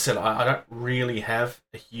 but like I said, I don't really have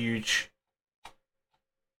a huge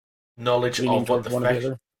knowledge of what the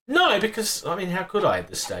faction... No, because, I mean, how could I at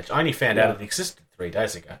this stage? I only found out it existed 3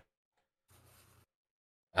 days ago.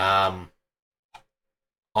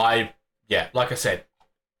 Like I said,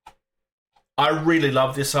 I really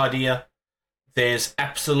love this idea. There's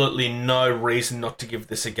absolutely no reason not to give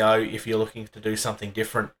this a go if you're looking to do something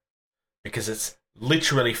different, because it's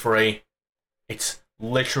literally free. It's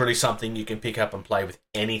literally something you can pick up and play with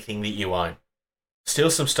anything that you own.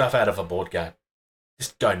 Steal some stuff out of a board game.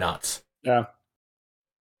 Just go nuts. Yeah.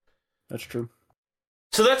 That's true.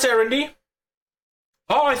 So that's our indie.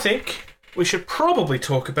 Oh, I think we should probably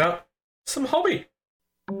talk about some hobby.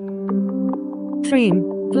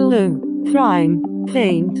 Trim, glue, prime,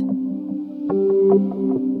 paint.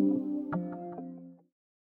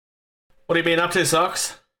 What have you been up to,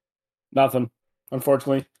 Socks? Nothing,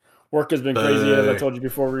 unfortunately. Work has been crazy, as I told you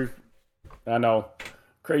before. I know,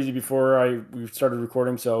 crazy before we started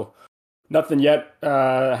recording, so nothing yet.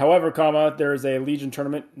 However, there's a Legion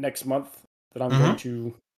tournament next month that I'm going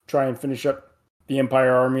to try and finish up the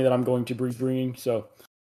Empire army that I'm going to be bringing, so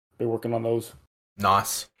be working on those.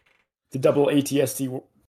 Nice. The double ATST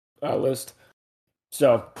list.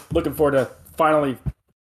 So, looking forward to finally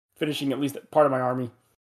finishing at least part of my army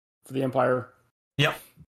for the Empire. Yep.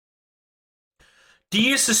 Do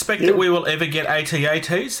you suspect that we will ever get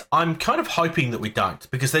AT-ATs? I'm kind of hoping that we don't,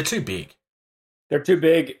 because they're too big. They're too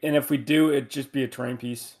big, and if we do, it'd just be a terrain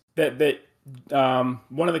piece. One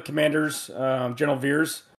of the commanders, General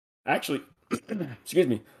Veers, actually, excuse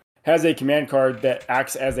me, has a command card that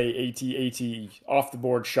acts as a AT-AT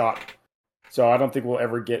off-the-board shot. So I don't think we'll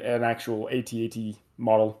ever get an actual AT-AT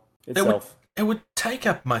model itself. It would take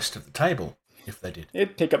up most of the table if they did.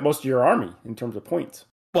 It'd take up most of your army in terms of points.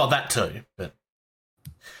 Well, that too,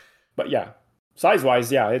 but yeah,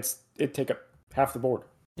 size-wise, yeah, it'd take up half the board.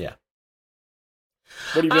 Yeah.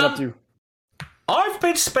 What have you been up to? I've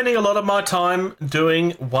been spending a lot of my time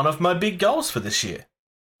doing one of my big goals for this year.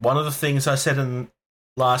 One of the things I said in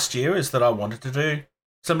last year is that I wanted to do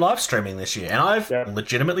some live streaming this year, and I've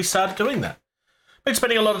legitimately started doing that. Been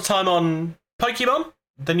spending a lot of time on Pokemon.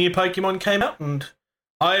 The new Pokemon came out, and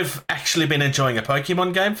I've actually been enjoying a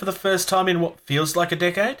Pokemon game for the first time in what feels like a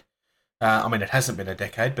decade. I mean, it hasn't been a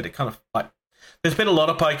decade, but it kind of like... There's been a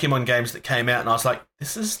lot of Pokemon games that came out, and I was like,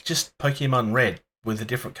 this is just Pokemon Red with a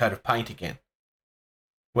different coat of paint again.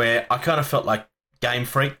 Where I kind of felt like Game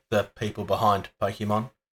Freak, the people behind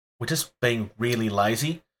Pokemon, were just being really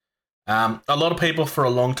lazy. A lot of people for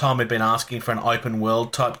a long time had been asking for an open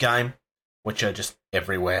world type game, which are just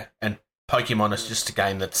everywhere. And Pokemon is just a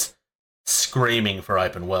game that's screaming for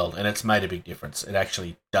open world, and it's made a big difference. It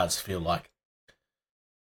actually does feel like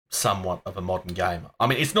somewhat of a modern game. I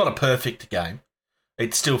mean, it's not a perfect game.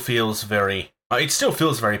 It still feels very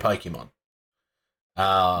Pokemon.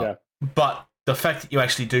 But the fact that you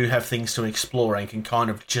actually do have things to explore and can kind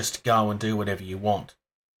of just go and do whatever you want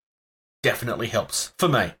definitely helps for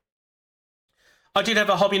me. I did have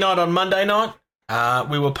a hobby night on Monday night.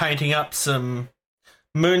 We were painting up some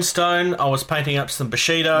Moonstone. I was painting up some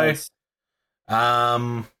Bushido. Nice.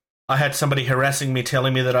 I had somebody harassing me,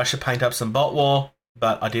 telling me that I should paint up some Bot War,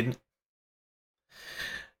 but I didn't.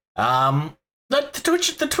 The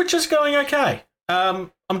Twitch is going okay.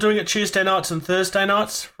 I'm doing it Tuesday nights and Thursday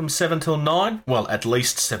nights from 7 till 9. Well, at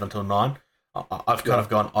least 7 till 9. I've kind of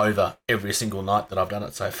gone over every single night that I've done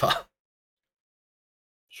it so far.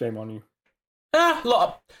 Shame on you.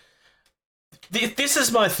 This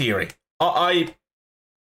is my theory.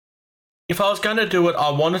 If I was going to do it, I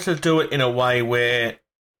wanted to do it in a way where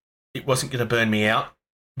it wasn't going to burn me out,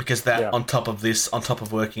 because that on top of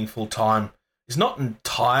working full time, is not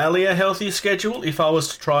entirely a healthy schedule if I was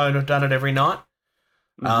to try and have done it every night.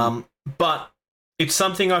 But it's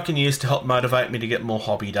something I can use to help motivate me to get more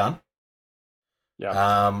hobby done.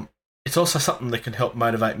 Yeah. It's also something that can help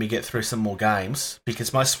motivate me get through some more games,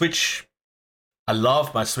 because my Switch, I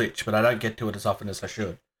love my Switch, but I don't get to it as often as I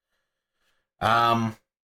should. I've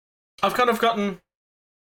got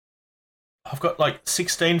like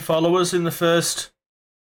 16 followers in the first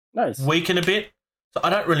week and a bit, so I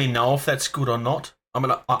don't really know if that's good or not. I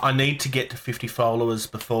mean, I need to get to 50 followers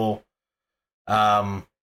before a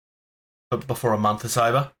month is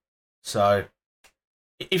over. So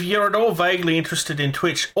if you're at all vaguely interested in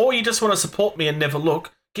Twitch, or you just want to support me and never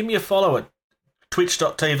look, give me a follow at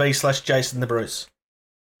twitch.tv/JasonTheBruce.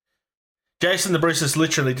 Jason the Bruce is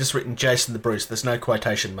literally just written Jason the Bruce. There's no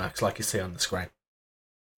quotation marks like you see on the screen.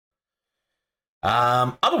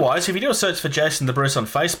 Otherwise, if you do a search for Jason the Bruce on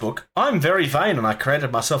Facebook, I'm very vain and I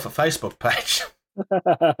created myself a Facebook page.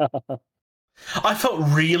 I felt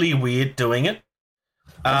really weird doing it.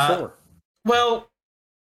 Sure. Well,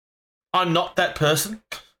 I'm not that person.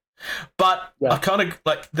 But I kind of,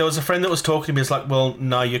 like, there was a friend that was talking to me. It's like, well,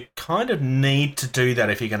 no, you kind of need to do that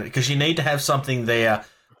if you're going to, because you need to have something there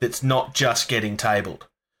that's not just getting tabled.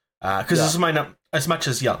 Because as much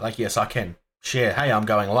as, yes, I can share, hey, I'm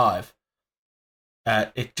going live,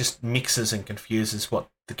 it just mixes and confuses what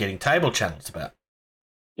the Getting Table channel's about.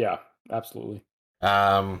 Yeah, absolutely.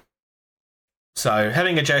 So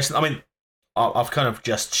having a Jason, I mean, I've kind of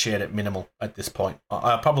just shared it minimal at this point.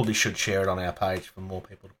 I probably should share it on our page for more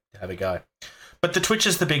people to have a go. But the Twitch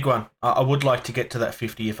is the big one. I would like to get to that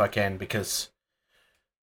 50 if I can, because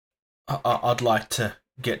I'd like to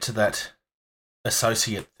get to that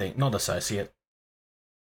affiliate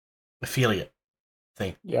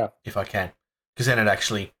thing, Yeah. if I can, because then it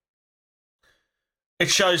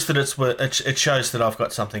shows that it shows that I've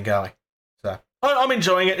got something going. So I'm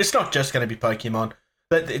enjoying it. It's not just going to be Pokemon.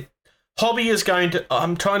 Hobby is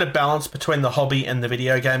I'm trying to balance between the hobby and the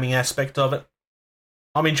video gaming aspect of it.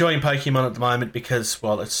 I'm enjoying Pokemon at the moment because,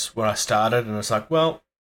 well, it's where I started, and it's like, well,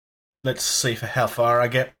 let's see for how far I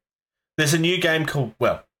get. There's a new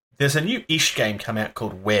ish game come out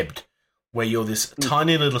called Webbed, where you're this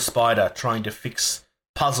tiny little spider trying to fix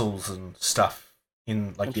puzzles and stuff.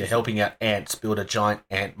 You're helping out ants build a giant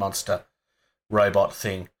ant monster robot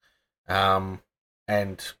thing, and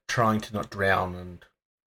trying to not drown. And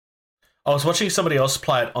I was watching somebody else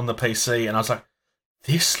play it on the PC, and I was like,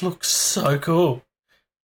 this looks so cool.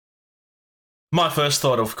 My first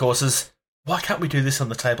thought, of course, is, why can't we do this on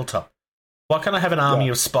the tabletop? Why can't I have an army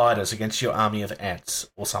of spiders against your army of ants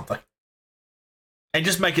or something? And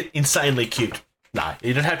just make it insanely cute. No,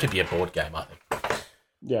 it'd have to be a board game, I think.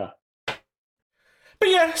 Yeah. But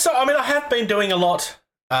yeah, so, I mean, I have been doing a lot,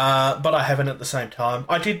 but I haven't at the same time.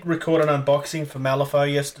 I did record an unboxing for Malifaux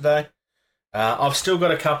yesterday. I've still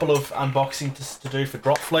got a couple of unboxings to do for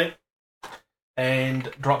Drop Fleet and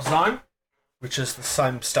Drop Zone, which is the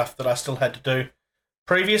same stuff that I still had to do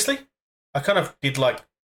previously. I kind of did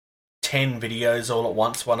 10 videos all at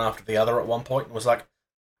once, one after the other at one point, and was like,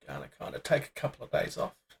 going to kind of take a couple of days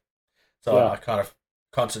off. So I kind of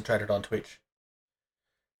concentrated on Twitch.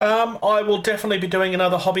 I will definitely be doing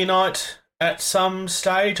another hobby night at some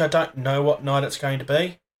stage. I don't know what night it's going to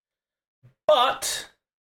be, but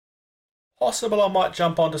possible I might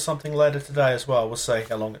jump onto something later today as well. We'll see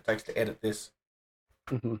how long it takes to edit this.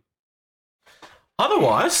 Mm-hmm.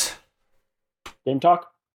 Otherwise, game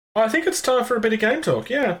talk? I think it's time for a bit of game talk,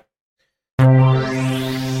 yeah.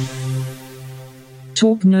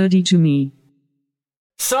 Talk nerdy to me.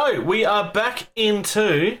 So, we are back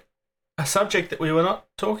into a subject that we were not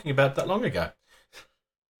talking about that long ago.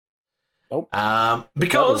 Nope.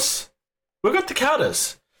 Because we've got the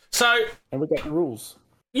cutters. So, and we got the rules.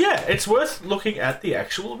 Yeah, it's worth looking at the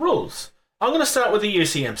actual rules. I'm going to start with the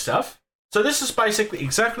UCM stuff. So this is basically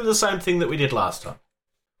exactly the same thing that we did last time.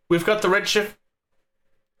 We've got the Reykjavik.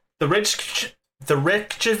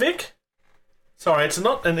 Sorry, it's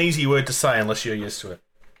not an easy word to say unless you're used to it.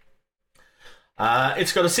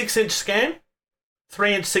 It's got a 6-inch scan,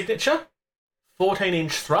 3-inch signature,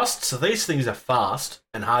 14-inch thrust. So these things are fast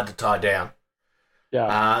and hard to tie down.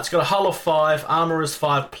 Yeah. It's got a hull of 5, armor is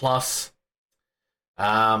 5+.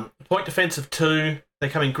 Point defense of 2. They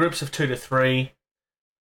come in groups of 2 to 3.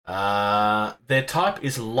 Their type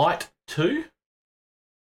is light 2.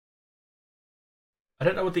 I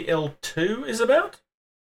don't know what the L2 is about.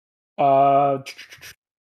 I'm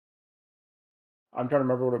trying to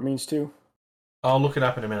remember what it means too. I'll look it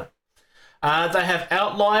up in a minute. They have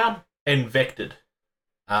Outlier and Vectored.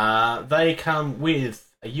 They come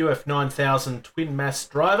with a UF 9000 twin mass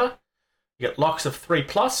driver. You get locks of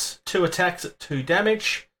 3+, 2 attacks at 2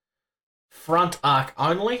 damage, front arc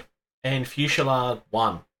only, and fusillade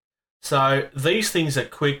 1. So these things are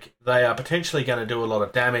quick. They are potentially going to do a lot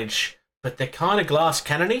of damage, but they're kind of glass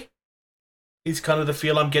cannony. Is kind of the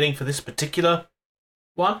feel I'm getting for this particular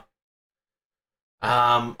one.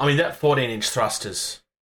 I mean, that 14-inch thrust is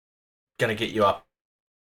going to get you up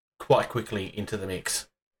quite quickly into the mix.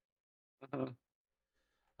 The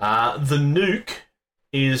nuke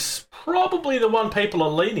is probably the one people are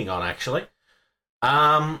leaning on, actually.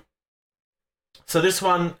 So this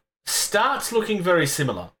one starts looking very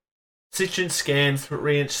similar. 6-inch scan,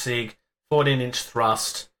 3-inch sig, 14-inch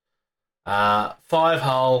thrust, 5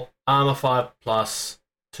 hull, armor 5+,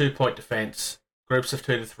 2-point defense, groups of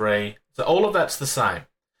 2 to 3. So all of that's the same.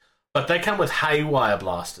 But they come with haywire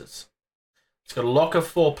blasters. It's got a lock of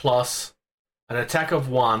 4+, an attack of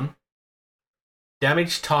 1,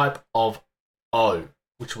 damage type of O,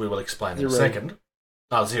 which we will explain in a second.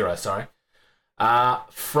 Oh, 0, sorry.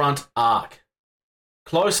 Front arc.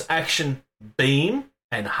 Close action beam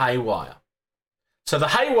and haywire. So the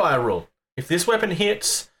haywire rule. If this weapon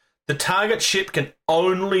hits, the target ship can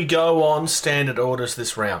only go on standard orders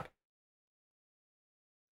this round.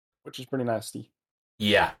 Which is pretty nasty.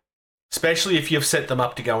 Yeah. Especially if you've set them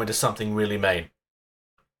up to go into something really mean.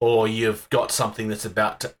 or you've got something that's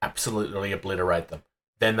about to absolutely obliterate them.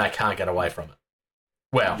 Then they can't get away from it.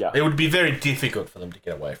 Well, it would be very difficult for them to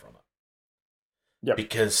get away from it. Yep.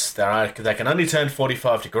 Because they can only turn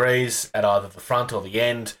 45 degrees at either the front or the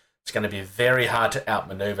end. It's going to be very hard to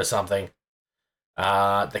outmaneuver something.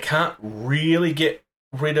 They can't really get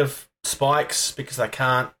rid of spikes because they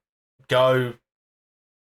can't go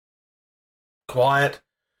quiet.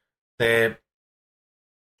 They're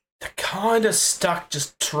kind of stuck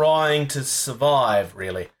just trying to survive,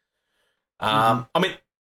 really. I mean,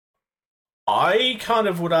 I kind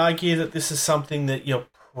of would argue that this is something that you're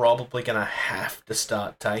probably going to have to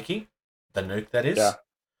start taking. The nuke, that is. Yeah.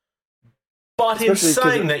 But especially in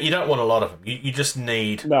saying that, you don't want a lot of them. You just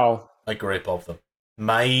need a group of them.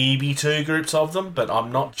 Maybe 2 groups of them, but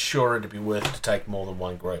I'm not sure it'd be worth it to take more than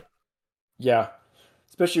 1 group. Yeah.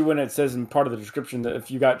 Especially when it says in part of the description that if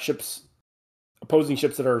you got ships, opposing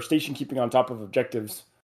ships that are station keeping on top of objectives.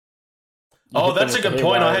 Oh, that's a good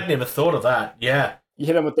point. I hadn't even thought of that. Yeah. You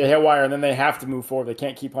hit them with the hair wire, and then they have to move forward. They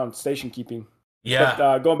can't keep on station keeping. Yeah.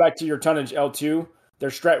 But going back to your tonnage L2, their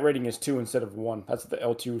strat rating is 2 instead of 1. That's what the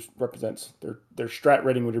L2 represents. Their strat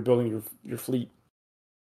rating when you're building your fleet.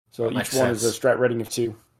 So each one is a strat rating of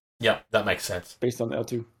 2. Yep, that makes sense. Based on the L2.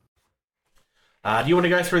 Do you want to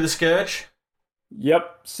go through the Scourge?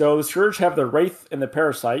 Yep. So the Scourge have the Wraith and the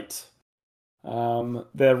Parasite.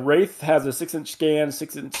 The Wraith has a 6-inch scan,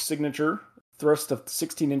 6-inch signature, thrust of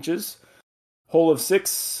 16 inches, hull of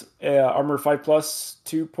 6, armor 5+,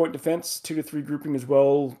 2-point defense, 2 to 3 grouping as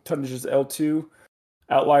well, tonnage is L2,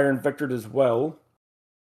 outlier and vectored as well.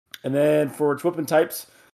 And then for its weapon types,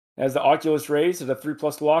 it has the Oculus Rays at a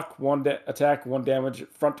 3+ lock, 1 attack, 1 damage,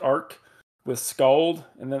 front arc with Scald.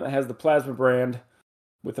 And then it has the Plasma Brand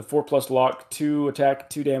with a 4+ lock, 2 attack,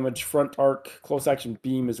 2 damage, front arc, close action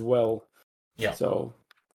beam as well. Yeah. So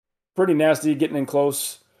pretty nasty, getting in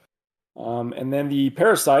close. And then the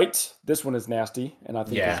Parasite, this one is nasty, and I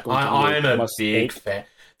think it's going to be I'm a big fan.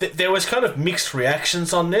 There was kind of mixed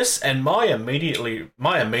reactions on this, and my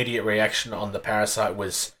immediate reaction on the Parasite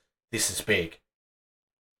was, this is big.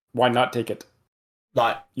 Why not take it?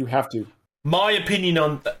 Like, you have to. My opinion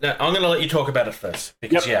on... I'm going to let you talk about it first,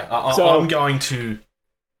 because,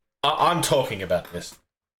 I'm talking about this.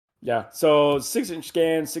 Yeah, so 6-inch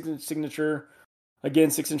scan, 6-inch signature, again,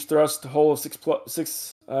 6-inch thrust, hull of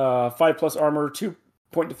 5+ armor,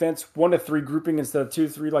 2-point defense, 1 to 3 grouping instead of 2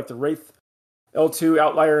 to 3 like the Wraith, L2,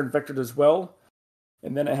 outlier, and vectored as well.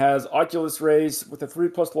 And then it has Oculus Rays with a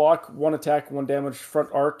 3+ lock, 1 attack, 1 damage, front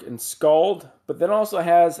arc, and Scald. But then also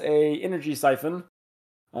has a energy siphon.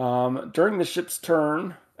 During the ship's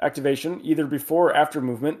turn activation, either before or after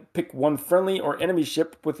movement, pick 1 friendly or enemy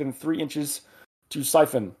ship within 3 inches to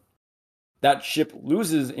siphon. That ship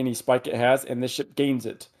loses any spike it has, and this ship gains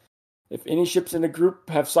it. If any ships in a group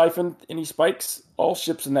have siphoned any spikes, all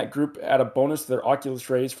ships in that group add a bonus to their Oculus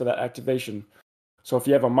Rays for that activation. So if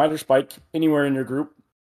you have a minor spike anywhere in your group,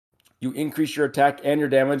 you increase your attack and your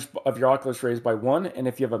damage of your Oculus Rays by 1, and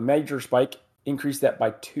if you have a major spike, increase that by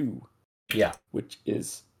 2. Yeah. Which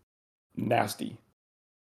is nasty.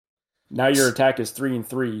 Now your attack is 3 and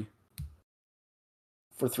 3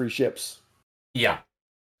 for 3 ships. Yeah.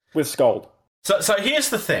 With Scald. So here's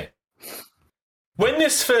the thing. When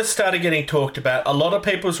this first started getting talked about, a lot of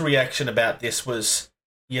people's reaction about this was,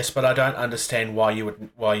 yes, but I don't understand why you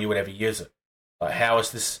would ever use it. Like, how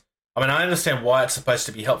is this? I mean, I understand why it's supposed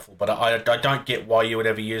to be helpful, but I don't get why you would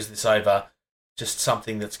ever use this over just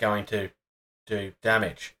something that's going to do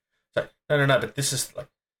damage. So no, but this is like,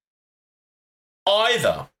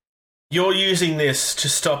 either you're using this to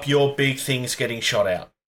stop your big things getting shot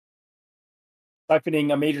out.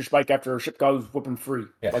 Siphoning a major spike after a ship goes whooping free,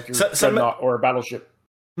 like your dreadnought or a battleship.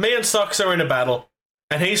 Me and Socks are in a battle,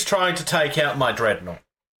 and he's trying to take out my dreadnought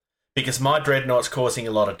because my dreadnought's causing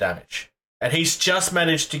a lot of damage, and he's just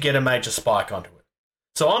managed to get a major spike onto it.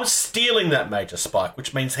 So I'm stealing that major spike,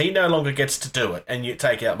 which means he no longer gets to do it, and you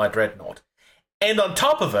take out my dreadnought. And on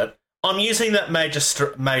top of it, I'm using that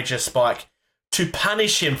major spike to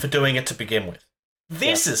punish him for doing it to begin with.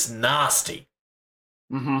 This is nasty.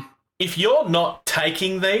 Mm-hmm. If you're not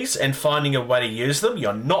taking these and finding a way to use them,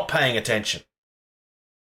 you're not paying attention.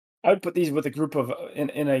 I would put these with a group of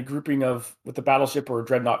in a grouping of with a battleship or a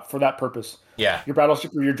dreadnought for that purpose. Yeah, your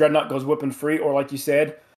battleship or your dreadnought goes whipping free, or like you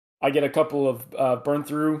said, I get a couple of burn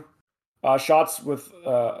through shots with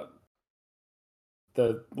the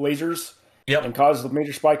lasers, and cause the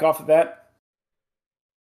major spike off of that,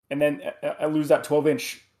 and then I lose that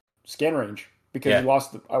 12-inch scan range because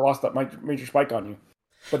I lost that major spike on you.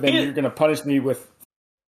 But then you're going to punish me with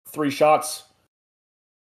 3 shots.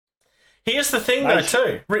 Here's the thing, though,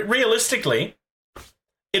 too. Realistically,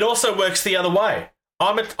 it also works the other way.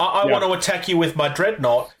 I want to attack you with my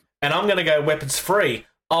dreadnought, and I'm going to go weapons free.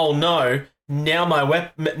 Oh no! Now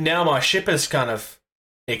my ship is kind of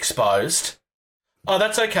exposed. Oh,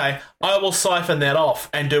 that's okay. I will siphon that off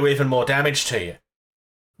and do even more damage to you.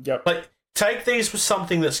 Yep. But take these with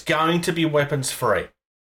something that's going to be weapons free,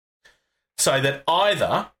 so that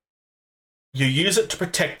either you use it to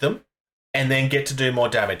protect them and then get to do more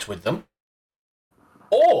damage with them,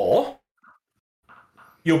 or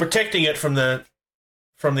you're protecting it from the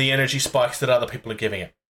energy spikes that other people are giving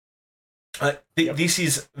it. This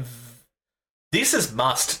is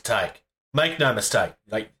must take. Make no mistake.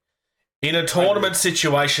 Like, in a tournament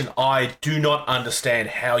situation, I do not understand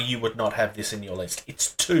how you would not have this in your list.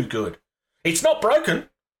 It's too good. It's not broken.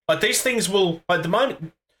 Like, these things will, like, the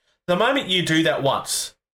moment you do that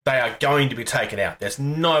once, they are going to be taken out. There's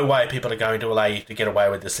no way people are going to allow you to get away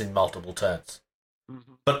with this in multiple turns.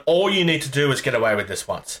 Mm-hmm. But all you need to do is get away with this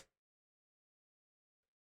once.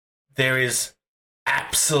 There is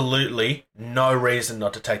absolutely no reason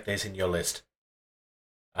not to take these in your list.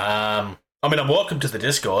 I'm welcome to the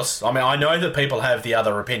discourse. I know that people have the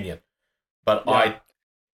other opinion, but yeah.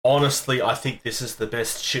 I think this is the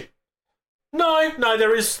best ship. No,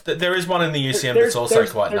 there is one in the UCM that's also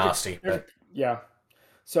quite nasty. But yeah.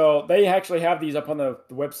 So they actually have these up on the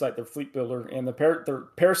website, their fleet builder, and their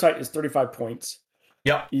Parasite is 35 points.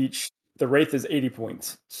 Yep. Each. The Wraith is 80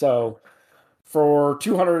 points. So for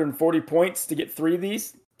 240 points to get 3 of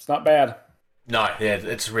these, it's not bad. No, yeah,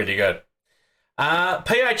 it's really good.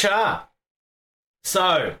 PHR.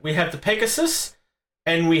 So we have the Pegasus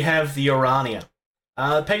and we have the Urania.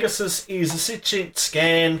 Pegasus is a 6-inch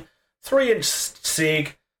scan, 3-inch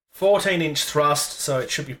SIG, 14-inch thrust, so it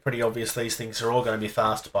should be pretty obvious these things are all going to be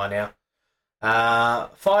fast by now.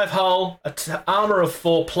 5-hull, armour of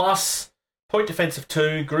 4+, point defense of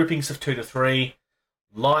 2, groupings of 2 to 3,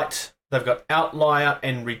 light. They've got Outlier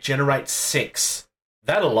and Regenerate 6.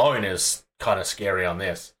 That alone is kind of scary on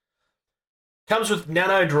this. Comes with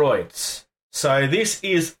nano droids. So this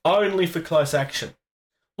is only for close action.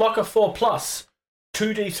 Locker 4+,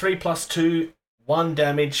 2d3 plus 2, 1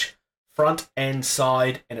 damage, front and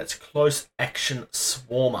side, and it's close action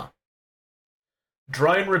swarmer.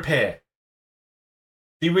 Drone repair.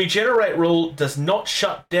 The regenerate rule does not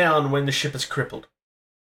shut down when the ship is crippled.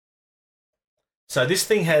 So this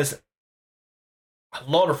thing has a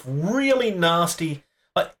lot of really nasty...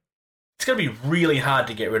 it's going to be really hard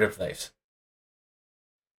to get rid of these.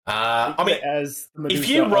 As if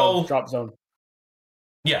you roll drop zone,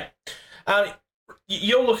 yeah,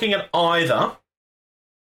 you're looking at either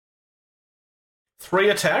 3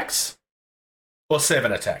 attacks or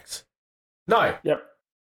 7 attacks. No, yep,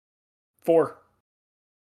 4.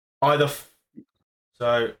 Either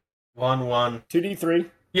so 1 1 2d3.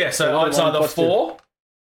 Yeah, so it's either 4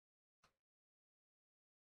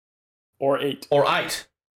 or 8 or 8.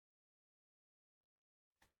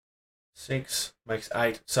 6 makes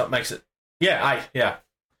 8, so it makes it 8. Yeah.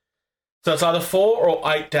 So it's either 4 or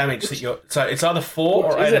 8 damage that you're. So it's either 4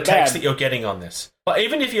 or 8 attacks that you're getting on this. But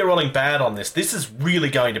even if you're rolling bad on this is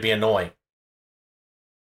really going to be annoying.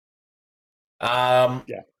 Yeah.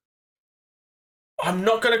 I'm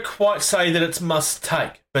not going to quite say that it's must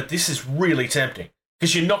take, but this is really tempting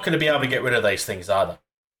because you're not going to be able to get rid of these things either.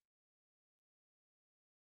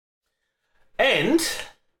 And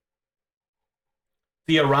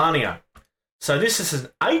the Urania. So this is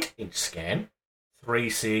an 8-inch scan,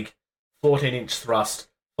 3 SIG, 14-inch thrust,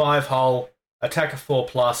 5-hull, attack of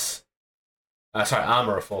 4+,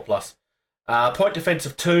 armour of 4+, point defense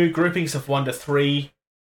of 2, groupings of 1 to 3,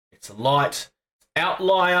 it's a light,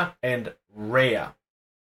 outlier, and rare.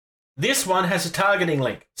 This one has a targeting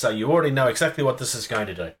link, so you already know exactly what this is going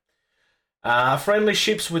to do. Friendly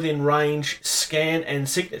ships within range, scan and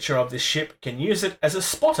signature of this ship can use it as a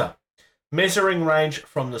spotter, measuring range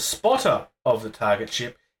from the spotter of the target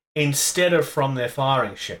ship instead of from their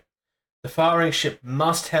firing ship. The firing ship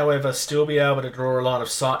must, however, still be able to draw a line of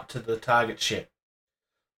sight to the target ship.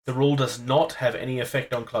 The rule does not have any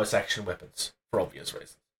effect on close action weapons, for obvious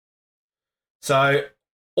reasons. So,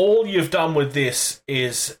 all you've done with this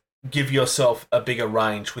is give yourself a bigger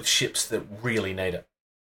range with ships that really need it.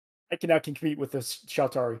 I can now compete with this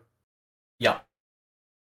Shaltari. Yeah.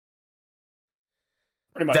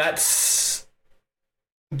 Pretty much. That's...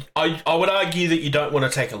 I would argue that you don't want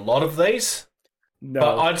to take a lot of these. No.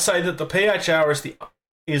 But I'd say that the PHR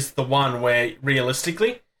is the one where,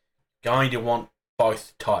 realistically, going to want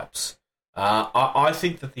both types. I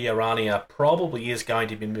think that the Urania probably is going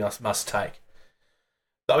to be must take.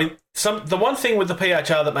 I mean, the one thing with the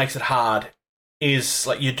PHR that makes it hard is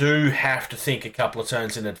like you do have to think a couple of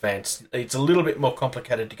turns in advance. It's a little bit more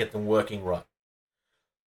complicated to get them working right.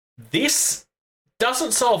 This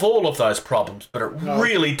doesn't solve all of those problems, but it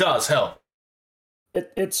really does help.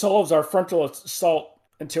 It solves our frontal assault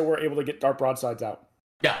until we're able to get our broadsides out.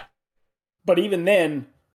 Yeah. But even then,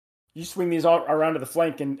 you swing these all around to the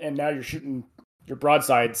flank, and now you're shooting your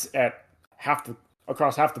broadsides at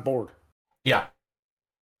across half the board. Yeah.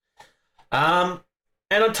 And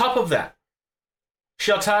on top of that,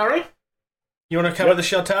 Sheltari. You want to cover the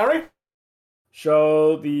Sheltari?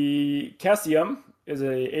 So the Cassium is a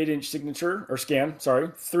 8-inch signature, or scan,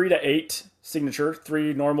 3 to 8 signature,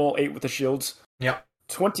 3 normal, 8 with the shields. Yep.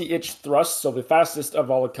 20-inch thrust, so the fastest of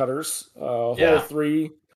all the cutters. Hull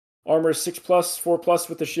 3, armor 6+, 4+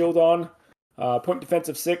 with the shield on. Point defense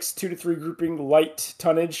of 6, 2 to 3 grouping, light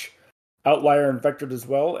tonnage, outlier and vectored as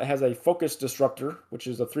well. It has a focus disruptor, which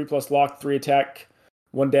is a 3+ lock, 3 attack,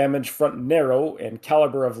 1 damage, front narrow, and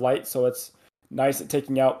caliber of light, so it's nice at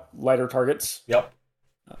taking out lighter targets. Yep.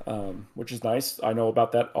 Which is nice. I know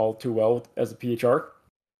about that all too well as a PHR.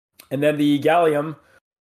 And then the Gallium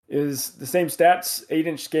is the same stats,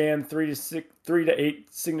 8-inch scan, 3 to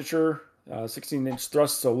 8 signature, 16-inch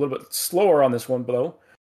thrust, so a little bit slower on this one, though.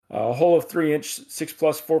 Hull of 3-inch, 6+,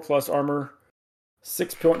 4+ armor,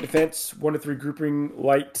 6 point defense, 1 to 3 grouping,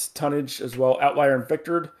 light tonnage as well, outlier and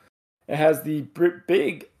vectored. It has the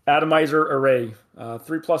big atomizer array,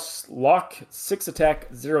 3+ lock, 6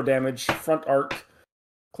 attack, 0 damage, front arc,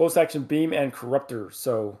 close action beam, and corruptor.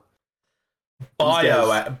 So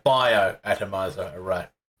bio atomizer array.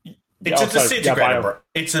 It's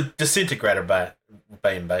a disintegrator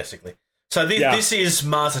beam, basically. So this is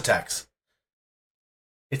Mars attacks.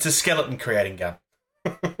 It's a skeleton creating gun.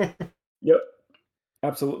 Yep,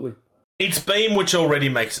 absolutely. It's beam, which already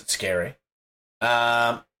makes it scary.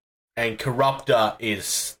 And corruptor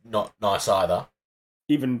is not nice either.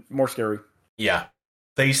 Even more scary. Yeah.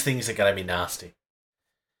 These things are going to be nasty.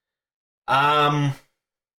 Then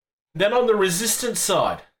on the resistance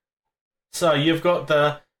side, so you've got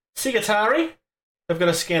the Sigatari. They've got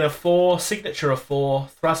a scan of 4, signature of 4,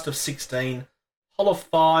 thrust of 16, hull of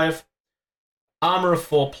 5, armor of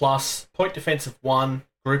 4+, point defense of 1,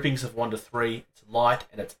 groupings of 1 to 3. It's light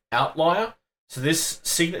and it's outlier. So this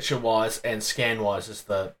signature-wise and scan-wise is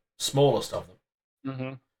the smallest of them.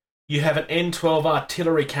 Mm-hmm. You have an N12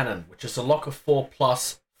 artillery cannon, which is a lock of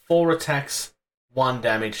 4+, 4 attacks, 1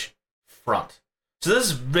 damage, front. So this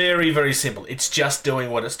is very, very simple. It's just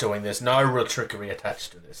doing what it's doing. There's no real trickery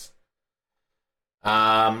attached to this.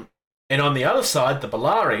 And on the other side, the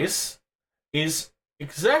Bellaris is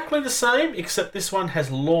exactly the same, except this one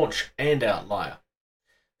has launch and outlier.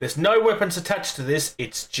 There's no weapons attached to this.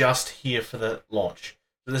 It's just here for the launch.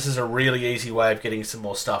 So this is a really easy way of getting some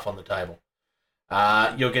more stuff on the table.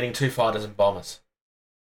 You're getting 2 fighters and bombers.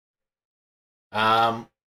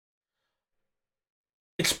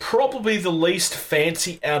 It's probably the least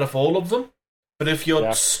fancy out of all of them, but if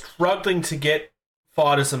you're struggling to get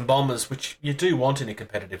fighters and bombers, which you do want in a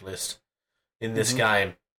competitive list in this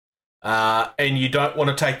game, and you don't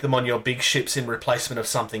want to take them on your big ships in replacement of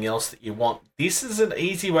something else that you want, this is an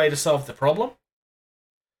easy way to solve the problem.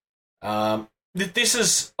 This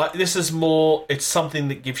is more, it's something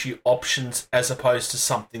that gives you options as opposed to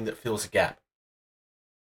something that fills a gap.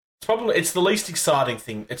 It's the least exciting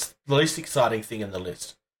thing. It's the least exciting thing in the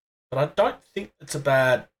list, but I don't think it's a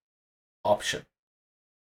bad option.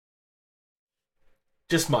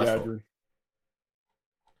 Just my thought. Agree.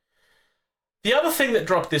 The other thing that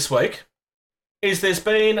dropped this week is there's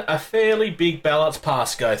been a fairly big balance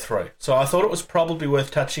pass go through, so I thought it was probably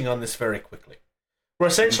worth touching on this very quickly. We're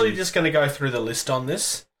essentially just going to go through the list on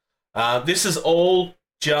this. This is all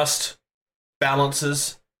just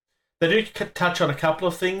balances. They do touch on a couple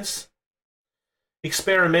of things.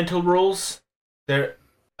 Experimental rules. The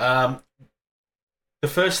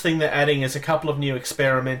first thing they're adding is a couple of new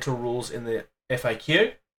experimental rules in the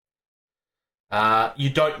FAQ. You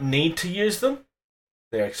don't need to use them.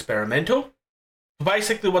 They're experimental.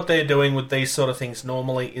 Basically what they're doing with these sort of things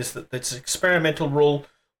normally is that it's an experimental rule.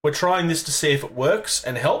 We're trying this to see if it works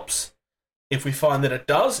and helps. If we find that it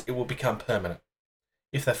does, it will become permanent.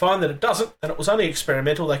 If they find that it doesn't, and it was only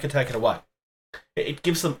experimental, they can take it away. It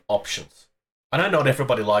gives them options. I know not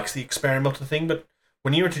everybody likes the experimental thing, but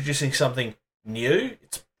when you're introducing something new,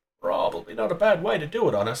 it's probably not a bad way to do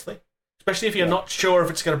it, honestly. Especially if you're not sure if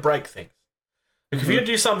it's going to break things. Like if you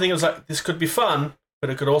do something that's like, this could be fun, but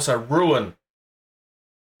it could also ruin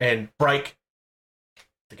and break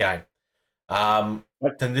the game,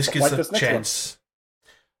 then this gives a chance.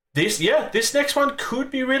 This next one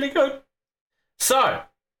could be really good. So,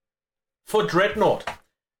 for Dreadnought,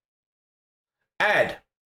 Add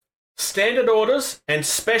standard orders and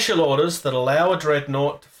special orders that allow a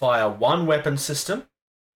dreadnought to fire one weapon system,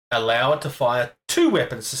 allow it to fire 2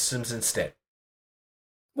 weapon systems instead.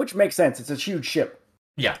 Which makes sense. It's a huge ship.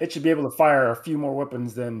 Yeah. It should be able to fire a few more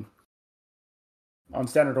weapons than on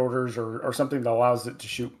standard orders or something that allows it to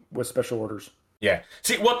shoot with special orders. Yeah.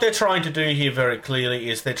 See, what they're trying to do here very clearly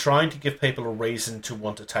is they're trying to give people a reason to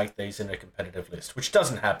want to take these in a competitive list, which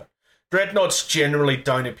doesn't happen. Dreadnoughts generally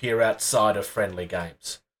don't appear outside of friendly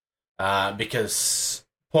games because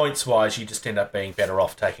points-wise, you just end up being better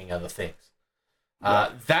off taking other things.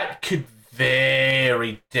 That could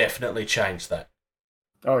very definitely change that.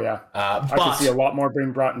 Oh, yeah. I can see a lot more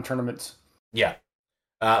being brought in tournaments. Yeah.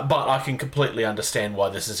 But I can completely understand why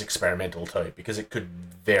this is experimental too, because it could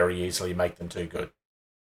very easily make them too good.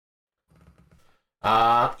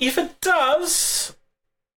 If it does,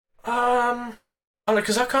 I don't know,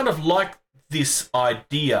 because I kind of like this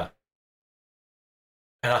idea,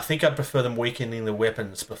 and I think I'd prefer them weakening the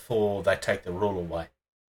weapons before they take the rule away,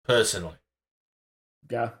 personally.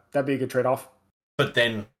 Yeah, that'd be a good trade-off. But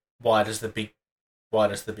then, why does the big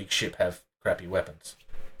ship have crappy weapons?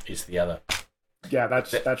 Is the other. Yeah,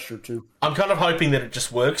 that's true too. I'm kind of hoping that it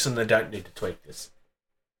just works and they don't need to tweak this.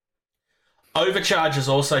 Overcharge has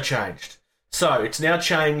also changed. So it's now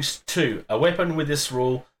changed to a weapon with this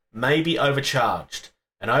rule may be overcharged.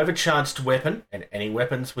 An overcharged weapon, and any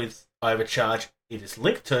weapons with overcharge it is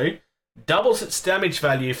linked to, doubles its damage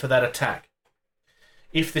value for that attack.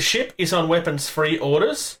 If the ship is on weapons-free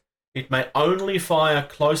orders, it may only fire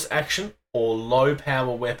close action or low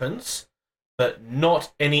power weapons, but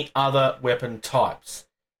not any other weapon types.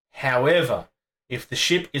 However, if the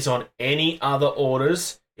ship is on any other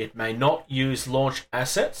orders, it may not use launch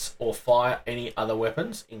assets or fire any other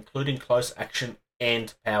weapons, including close action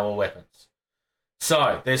and power weapons.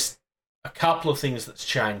 So, there's a couple of things that's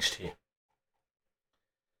changed here.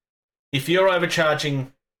 If you're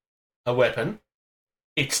overcharging a weapon,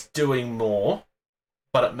 it's doing more,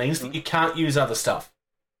 but it means that you can't use other stuff.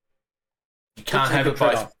 You can't have it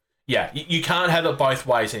both. Yeah, you can't have it both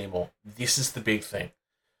ways anymore. This is the big thing.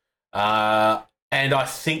 And I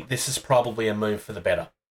think this is probably a move for the better.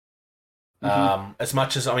 As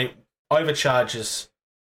much as, overcharge is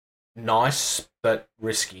nice, but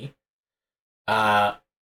risky. But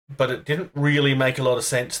it didn't really make a lot of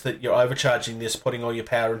sense that you're overcharging this, putting all your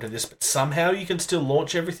power into this, but somehow you can still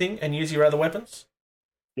launch everything and use your other weapons.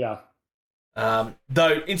 Yeah.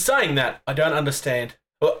 Though, in saying that, I don't understand.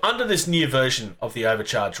 Well, under this new version of the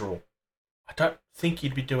overcharge rule, I don't think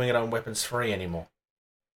you'd be doing it on weapons free anymore.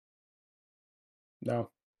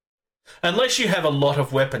 No. Unless you have a lot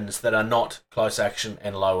of weapons that are not close action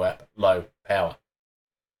and low power.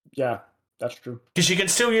 Yeah, that's true. Because you can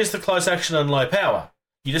still use the close action and low power.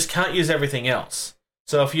 You just can't use everything else.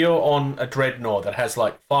 So if you're on a dreadnought that has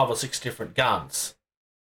like 5 or 6 different guns,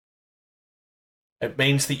 it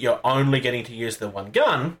means that you're only getting to use the one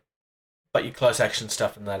gun, but your close action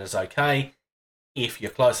stuff and that is okay if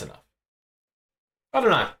you're close enough. I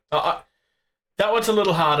don't know. That one's a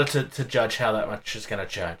little harder to judge how that much is going to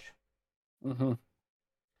change.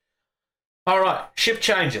 All right, ship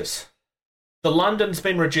changes. The London's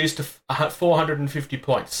been reduced to 450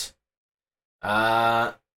 points.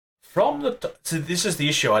 So this is the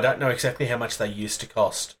issue. I don't know exactly how much they used to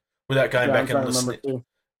cost without going back and listening.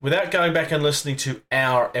 Without going back and listening to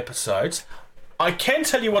our episodes. I can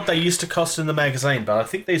tell you what they used to cost in the magazine, but I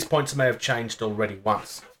think these points may have changed already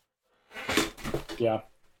once. Yeah.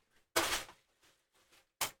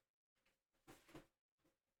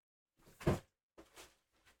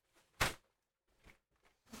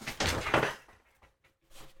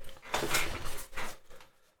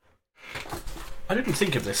 I didn't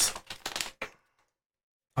think of this.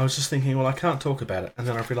 I was just thinking, well, I can't talk about it. And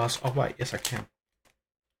then I realised, oh, wait, yes, I can.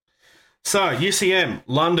 So, UCM,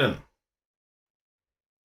 London.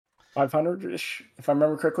 500-ish, if I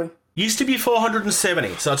remember correctly. Used to be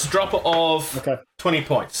 470, so it's a drop of 20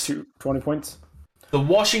 points. 20 points. The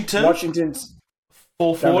Washington's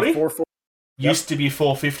 440. Used to be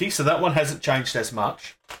 450, so that one hasn't changed as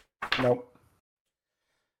much. Nope.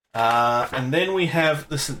 And then we have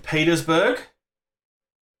the St. Petersburg,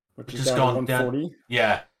 which has gone down.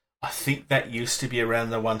 Yeah, I think that used to be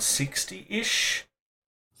around the 160-ish.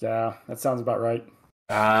 Yeah, that sounds about right.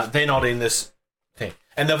 They're not in this thing.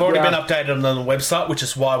 And they've already been updated on the website, which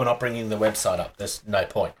is why we're not bringing the website up. There's no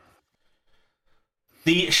point.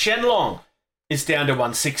 The Shenlong is down to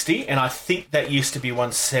 160, and I think that used to be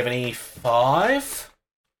 175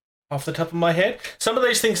 off the top of my head. Some of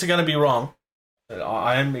these things are going to be wrong.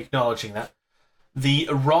 I am acknowledging that. The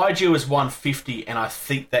Raiju is 150, and I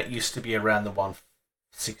think that used to be around the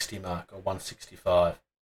 160 mark or 165.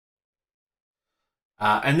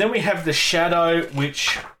 And then we have the Shadow,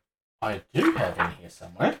 which I do have in here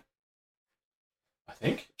somewhere, I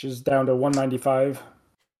think. Which is down to 195.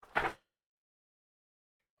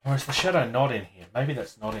 Or is the Shadow not in here? Maybe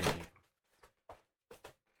that's not in here.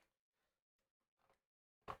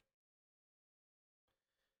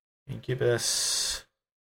 Incubus.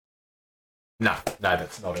 No,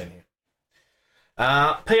 that's not in here.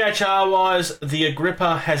 PHR-wise, the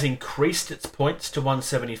Agrippa has increased its points to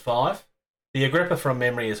 175. The Agrippa, from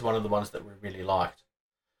memory, is one of the ones that we really liked.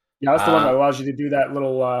 Yeah, that's the one that allows you to do that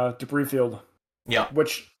little debris field. Yeah.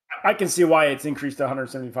 Which I can see why it's increased to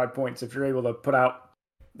 175 points. If you're able to put out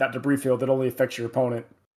that debris field, it only affects your opponent.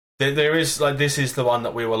 There is, like, this is the one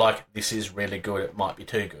that we were like, this is really good, it might be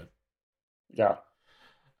too good. Yeah.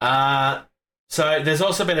 So there's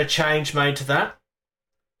also been a change made to that.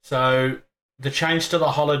 So the change to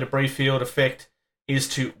the hollow debris field effect is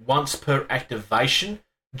to once per activation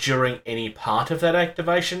during any part of that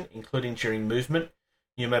activation, including during movement,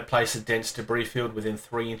 you may place a dense debris field within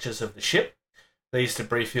 3 inches of the ship. These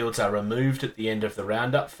debris fields are removed at the end of the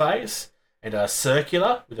roundup phase and are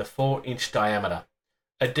circular with a 4-inch diameter.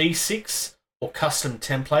 A D6 or custom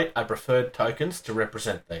template are preferred tokens to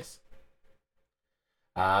represent these.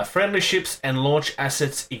 Friendly ships and launch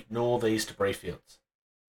assets ignore these debris fields.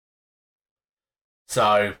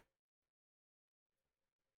 So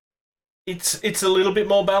it's a little bit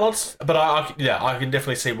more balanced, but I can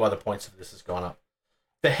definitely see why the points of this has gone up.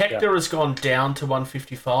 The Hector has gone down to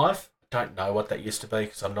 155. I don't know what that used to be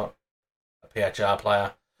because I'm not a PHR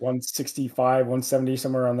player. 165, 170,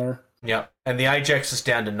 somewhere around there. Yeah, and the Ajax is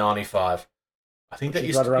down to 95. I think that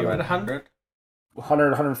used to be around 100. 100,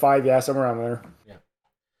 105, yeah, somewhere around there.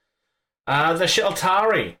 Yeah. The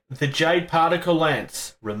Sheltari, the Jade Particle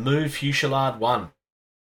Lance, remove Fusillade 1.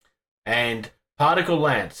 And Particle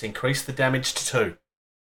Lance, increase the damage to 2.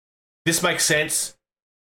 This makes sense.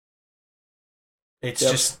 It's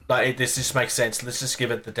just like this just makes sense. Let's just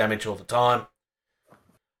give it the damage all the time.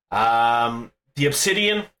 The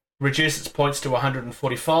Obsidian, reduce its points to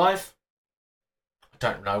 145. I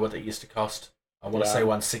don't know what that used to cost. I want to say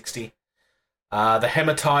 160. The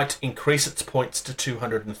Hematite, increase its points to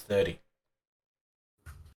 230.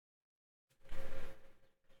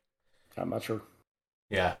 I'm not sure.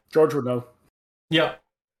 Yeah. George would know. Yeah.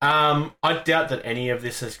 I doubt that any of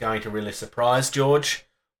this is going to really surprise George,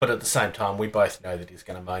 but at the same time, we both know that he's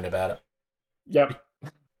going to moan about it. Yep.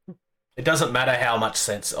 It doesn't matter how much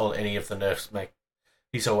sense any of the nerfs make.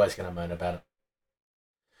 He's always going to moan about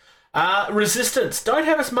it. Resistance don't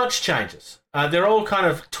have as much changes. They're all kind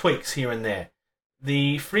of tweaks here and there.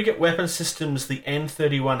 The frigate weapon systems, the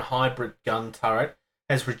N31 hybrid gun turret,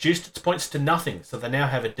 has reduced its points to nothing, so they now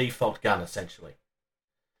have a default gun, essentially.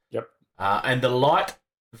 Yep. And the light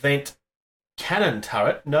vent cannon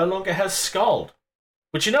turret no longer has Scald.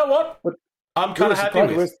 Which, you know what? I'm kind of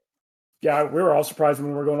happy with. Yeah, we were all surprised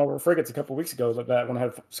when we were going over frigates a couple of weeks ago that one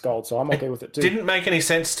had Scald, so I'm okay with it too. Didn't make any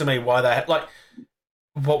sense to me why they had, like,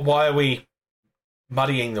 why are we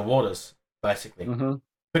muddying the waters, basically? Mm-hmm.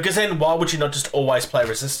 Because then why would you not just always play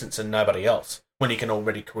Resistance and nobody else when you can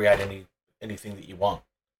already create anything that you want?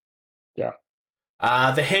 Yeah.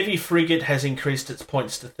 The heavy frigate has increased its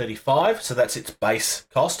points to 35, so that's its base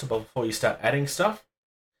cost before you start adding stuff.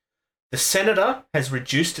 The Senator has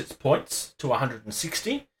reduced its points to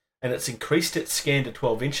 160, and it's increased its scan to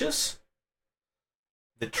 12 inches.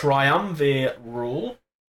 The Triumvir rule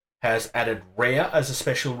has added Rare as a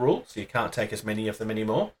special rule, so you can't take as many of them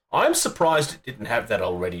anymore. I'm surprised it didn't have that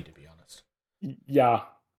already, to be honest. Yeah.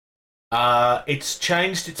 It's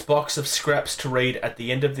changed its box of scraps to read, at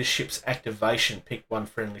the end of the ship's activation, pick one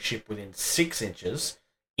friendly ship within 6 inches,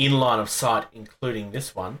 in line of sight, including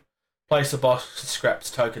this one. Place a box of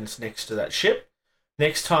scraps tokens next to that ship.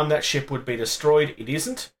 Next time that ship would be destroyed, it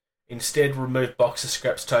isn't. Instead, remove box of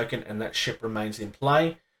scraps token and that ship remains in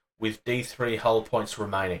play, with D3 hull points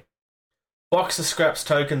remaining. Box of scraps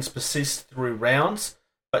tokens persist through rounds,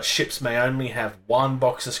 but ships may only have one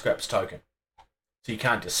box of scraps token. So you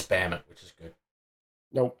can't just spam it, which is good.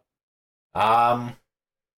 Nope. And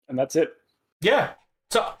that's it. Yeah.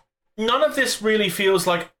 So none of this really feels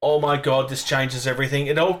like, oh my god, this changes everything.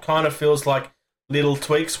 It all kind of feels like little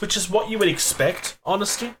tweaks, which is what you would expect,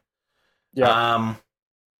 honestly. Yeah.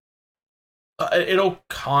 It all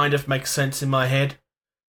kind of makes sense in my head.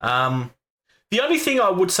 The only thing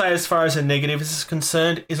I would say as far as a negative is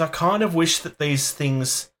concerned is I kind of wish that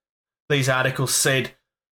these articles said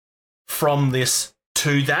from this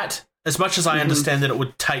to that. As much as I understand that it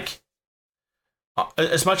would take,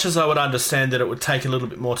 as much as I would understand that it would take a little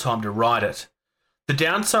bit more time to write it, the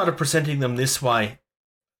downside of presenting them this way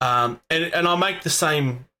And I'll make the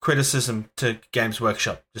same criticism to Games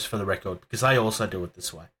Workshop, just for the record, because they also do it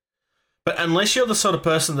this way. But unless you're the sort of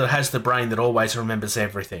person that has the brain that always remembers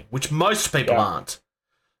everything, which most people aren't,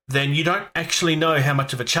 then you don't actually know how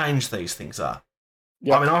much of a change these things are.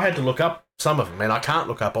 Yeah. I mean, I had to look up some of them, and I can't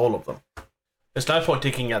look up all of them. There's no point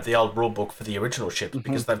digging out the old rule book for the original ships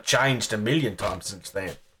because they've changed a million times since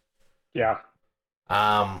then. Yeah.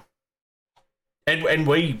 And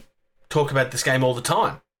we talk about this game all the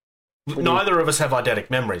time. Neither of us have eidetic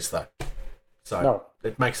memories, though. So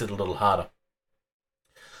it makes it a little harder.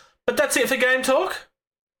 But that's it for Game Talk.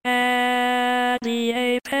 At the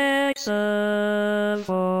apex of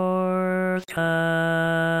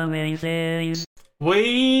forthcoming things.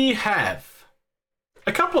 We have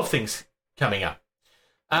a couple of things coming up.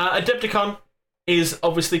 Adepticon is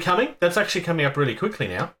obviously coming. That's actually coming up really quickly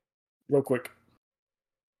now. Real quick.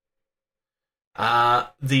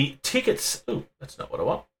 The tickets... Oh, that's not what I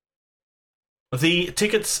want. The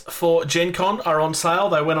tickets for Gen Con are on sale.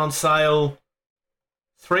 They went on sale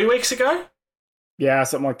 3 weeks ago? Yeah,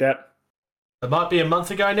 something like that. It might be a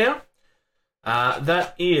month ago now.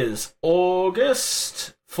 That is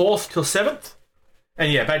August 4th till 7th.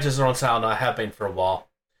 And yeah, badges are on sale and I have been for a while.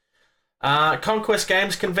 Conquest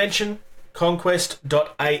Games Convention,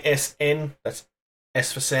 conquest.asn, that's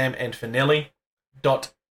S for Sam and for Nelly, .au.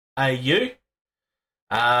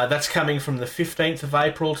 That's coming from the 15th of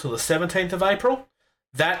April to the 17th of April.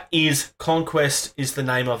 That is, Conquest is the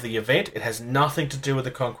name of the event. It has nothing to do with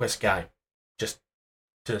the Conquest game, just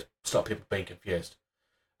to stop people being confused.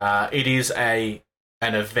 It is an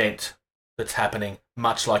event that's happening,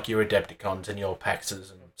 much like your Adepticons and your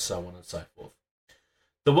PAXs and so on and so forth.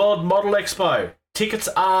 The World Model Expo. Tickets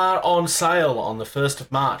are on sale on the 1st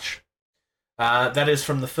of March. That is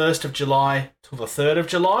from the 1st of July to the 3rd of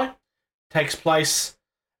July. Takes place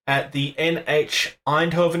at the NH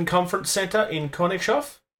Eindhoven Conference Centre in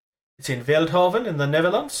Koningshof. It's in Veldhoven in the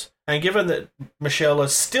Netherlands. And given that Michelle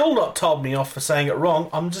has still not told me off for saying it wrong,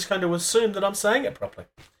 I'm just going to assume that I'm saying it properly.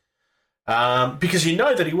 Because you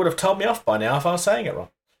know that he would have told me off by now if I was saying it wrong.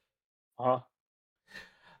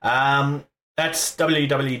 That's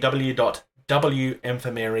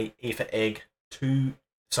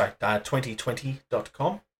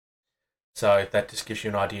www.wmformary2020.com. So that just gives you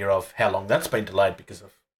an idea of how long that's been delayed because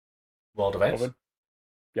of world events.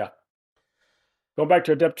 Yeah. Going back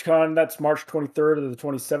to Adepticon, that's March 23rd to the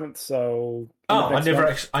 27th. So I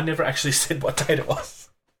never actually said what date it was.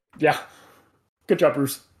 Yeah. Good job,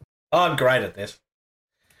 Bruce. I'm great at this.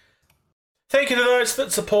 Thank you to those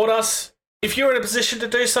that support us. If you're in a position to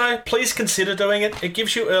do so, please consider doing it. It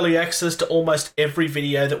gives you early access to almost every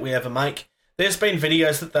video that we ever make. There's been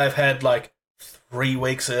videos that they've had like 3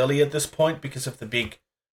 weeks early at this point because of the big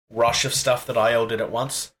rush of stuff that I all did at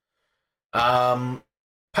once.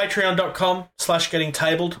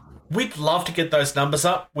 Patreon.com/gettingtabled. We'd love to get those numbers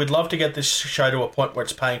up. We'd love to get this show to a point where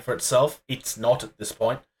it's paying for itself. It's not at this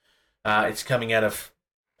point. It's coming out of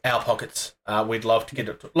our pockets. We'd love to get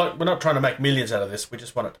it. We're not trying to make millions out of this. We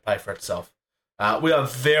just want it to pay for itself. We are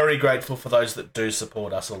very grateful for those that do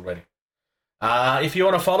support us already. If you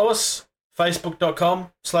want to follow us,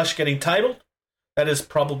 facebook.com/gettingtabled. That is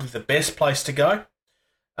probably the best place to go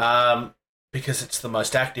because it's the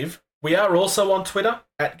most active. We are also on Twitter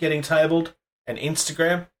 @gettingtabled and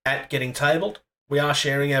Instagram @gettingtabled. We are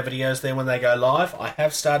sharing our videos there when they go live. I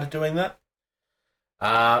have started doing that.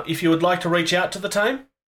 If you would like to reach out to the team,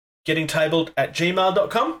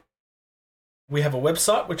 gettingtabled@gmail.com. We have a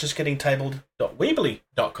website, which is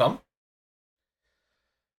gettingtabled.weebly.com.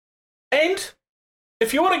 And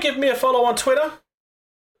if you want to give me a follow on Twitter,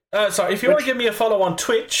 if you want to give me a follow on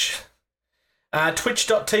Twitch,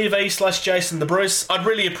 twitch.tv/JasonTheBruce, I'd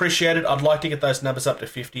really appreciate it. I'd like to get those numbers up to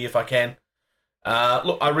 50 if I can.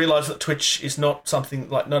 Look, I realise that Twitch is not something,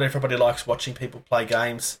 like, not everybody likes watching people play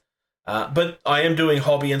games. But I am doing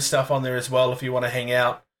hobby and stuff on there as well if you want to hang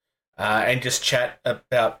out and just chat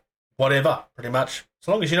about whatever, pretty much. As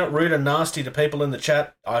long as you're not rude and nasty to people in the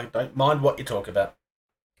chat, I don't mind what you talk about.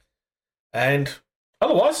 And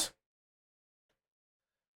otherwise,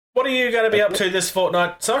 what are you going to be up to this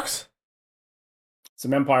fortnight, Socks?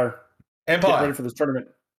 Some Empire. Getting ready for this tournament.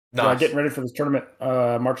 Nice. Yeah, getting ready for this tournament,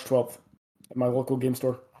 March 12th at my local game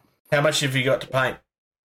store. How much have you got to paint?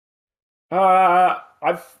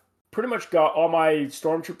 I've pretty much got all my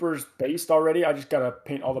Stormtroopers based already. I just got to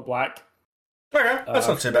paint all the black. Okay, that's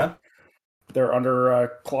not too bad. They're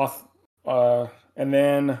under cloth. And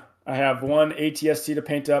then I have one ATST to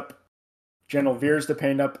paint up, General Veers to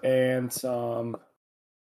paint up, and some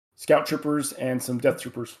Scout Troopers and some Death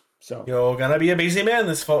Troopers. So you're going to be a busy man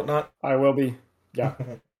this fortnight. I will be, yeah.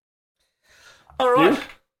 All right.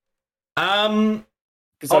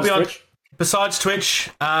 Besides be honest- Twitch? Besides Twitch,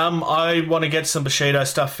 I want to get some Bushido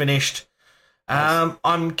stuff finished.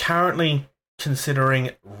 I'm currently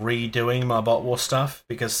considering redoing my Bot War stuff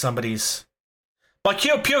because somebody's, by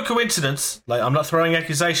pure coincidence, like I'm not throwing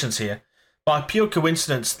accusations here, by pure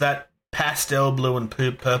coincidence, that pastel blue and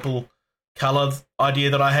purple colour idea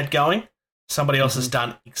that I had going, somebody else has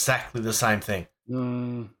done exactly the same thing.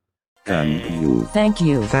 Thank you. Thank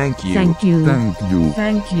you. Thank you. Thank you. Thank you.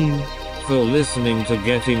 Thank you. For listening to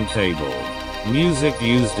Getting Tabled. Music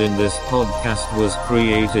used in this podcast was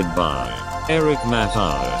created by Eric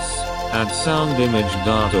Matthias at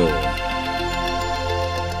soundimage.org.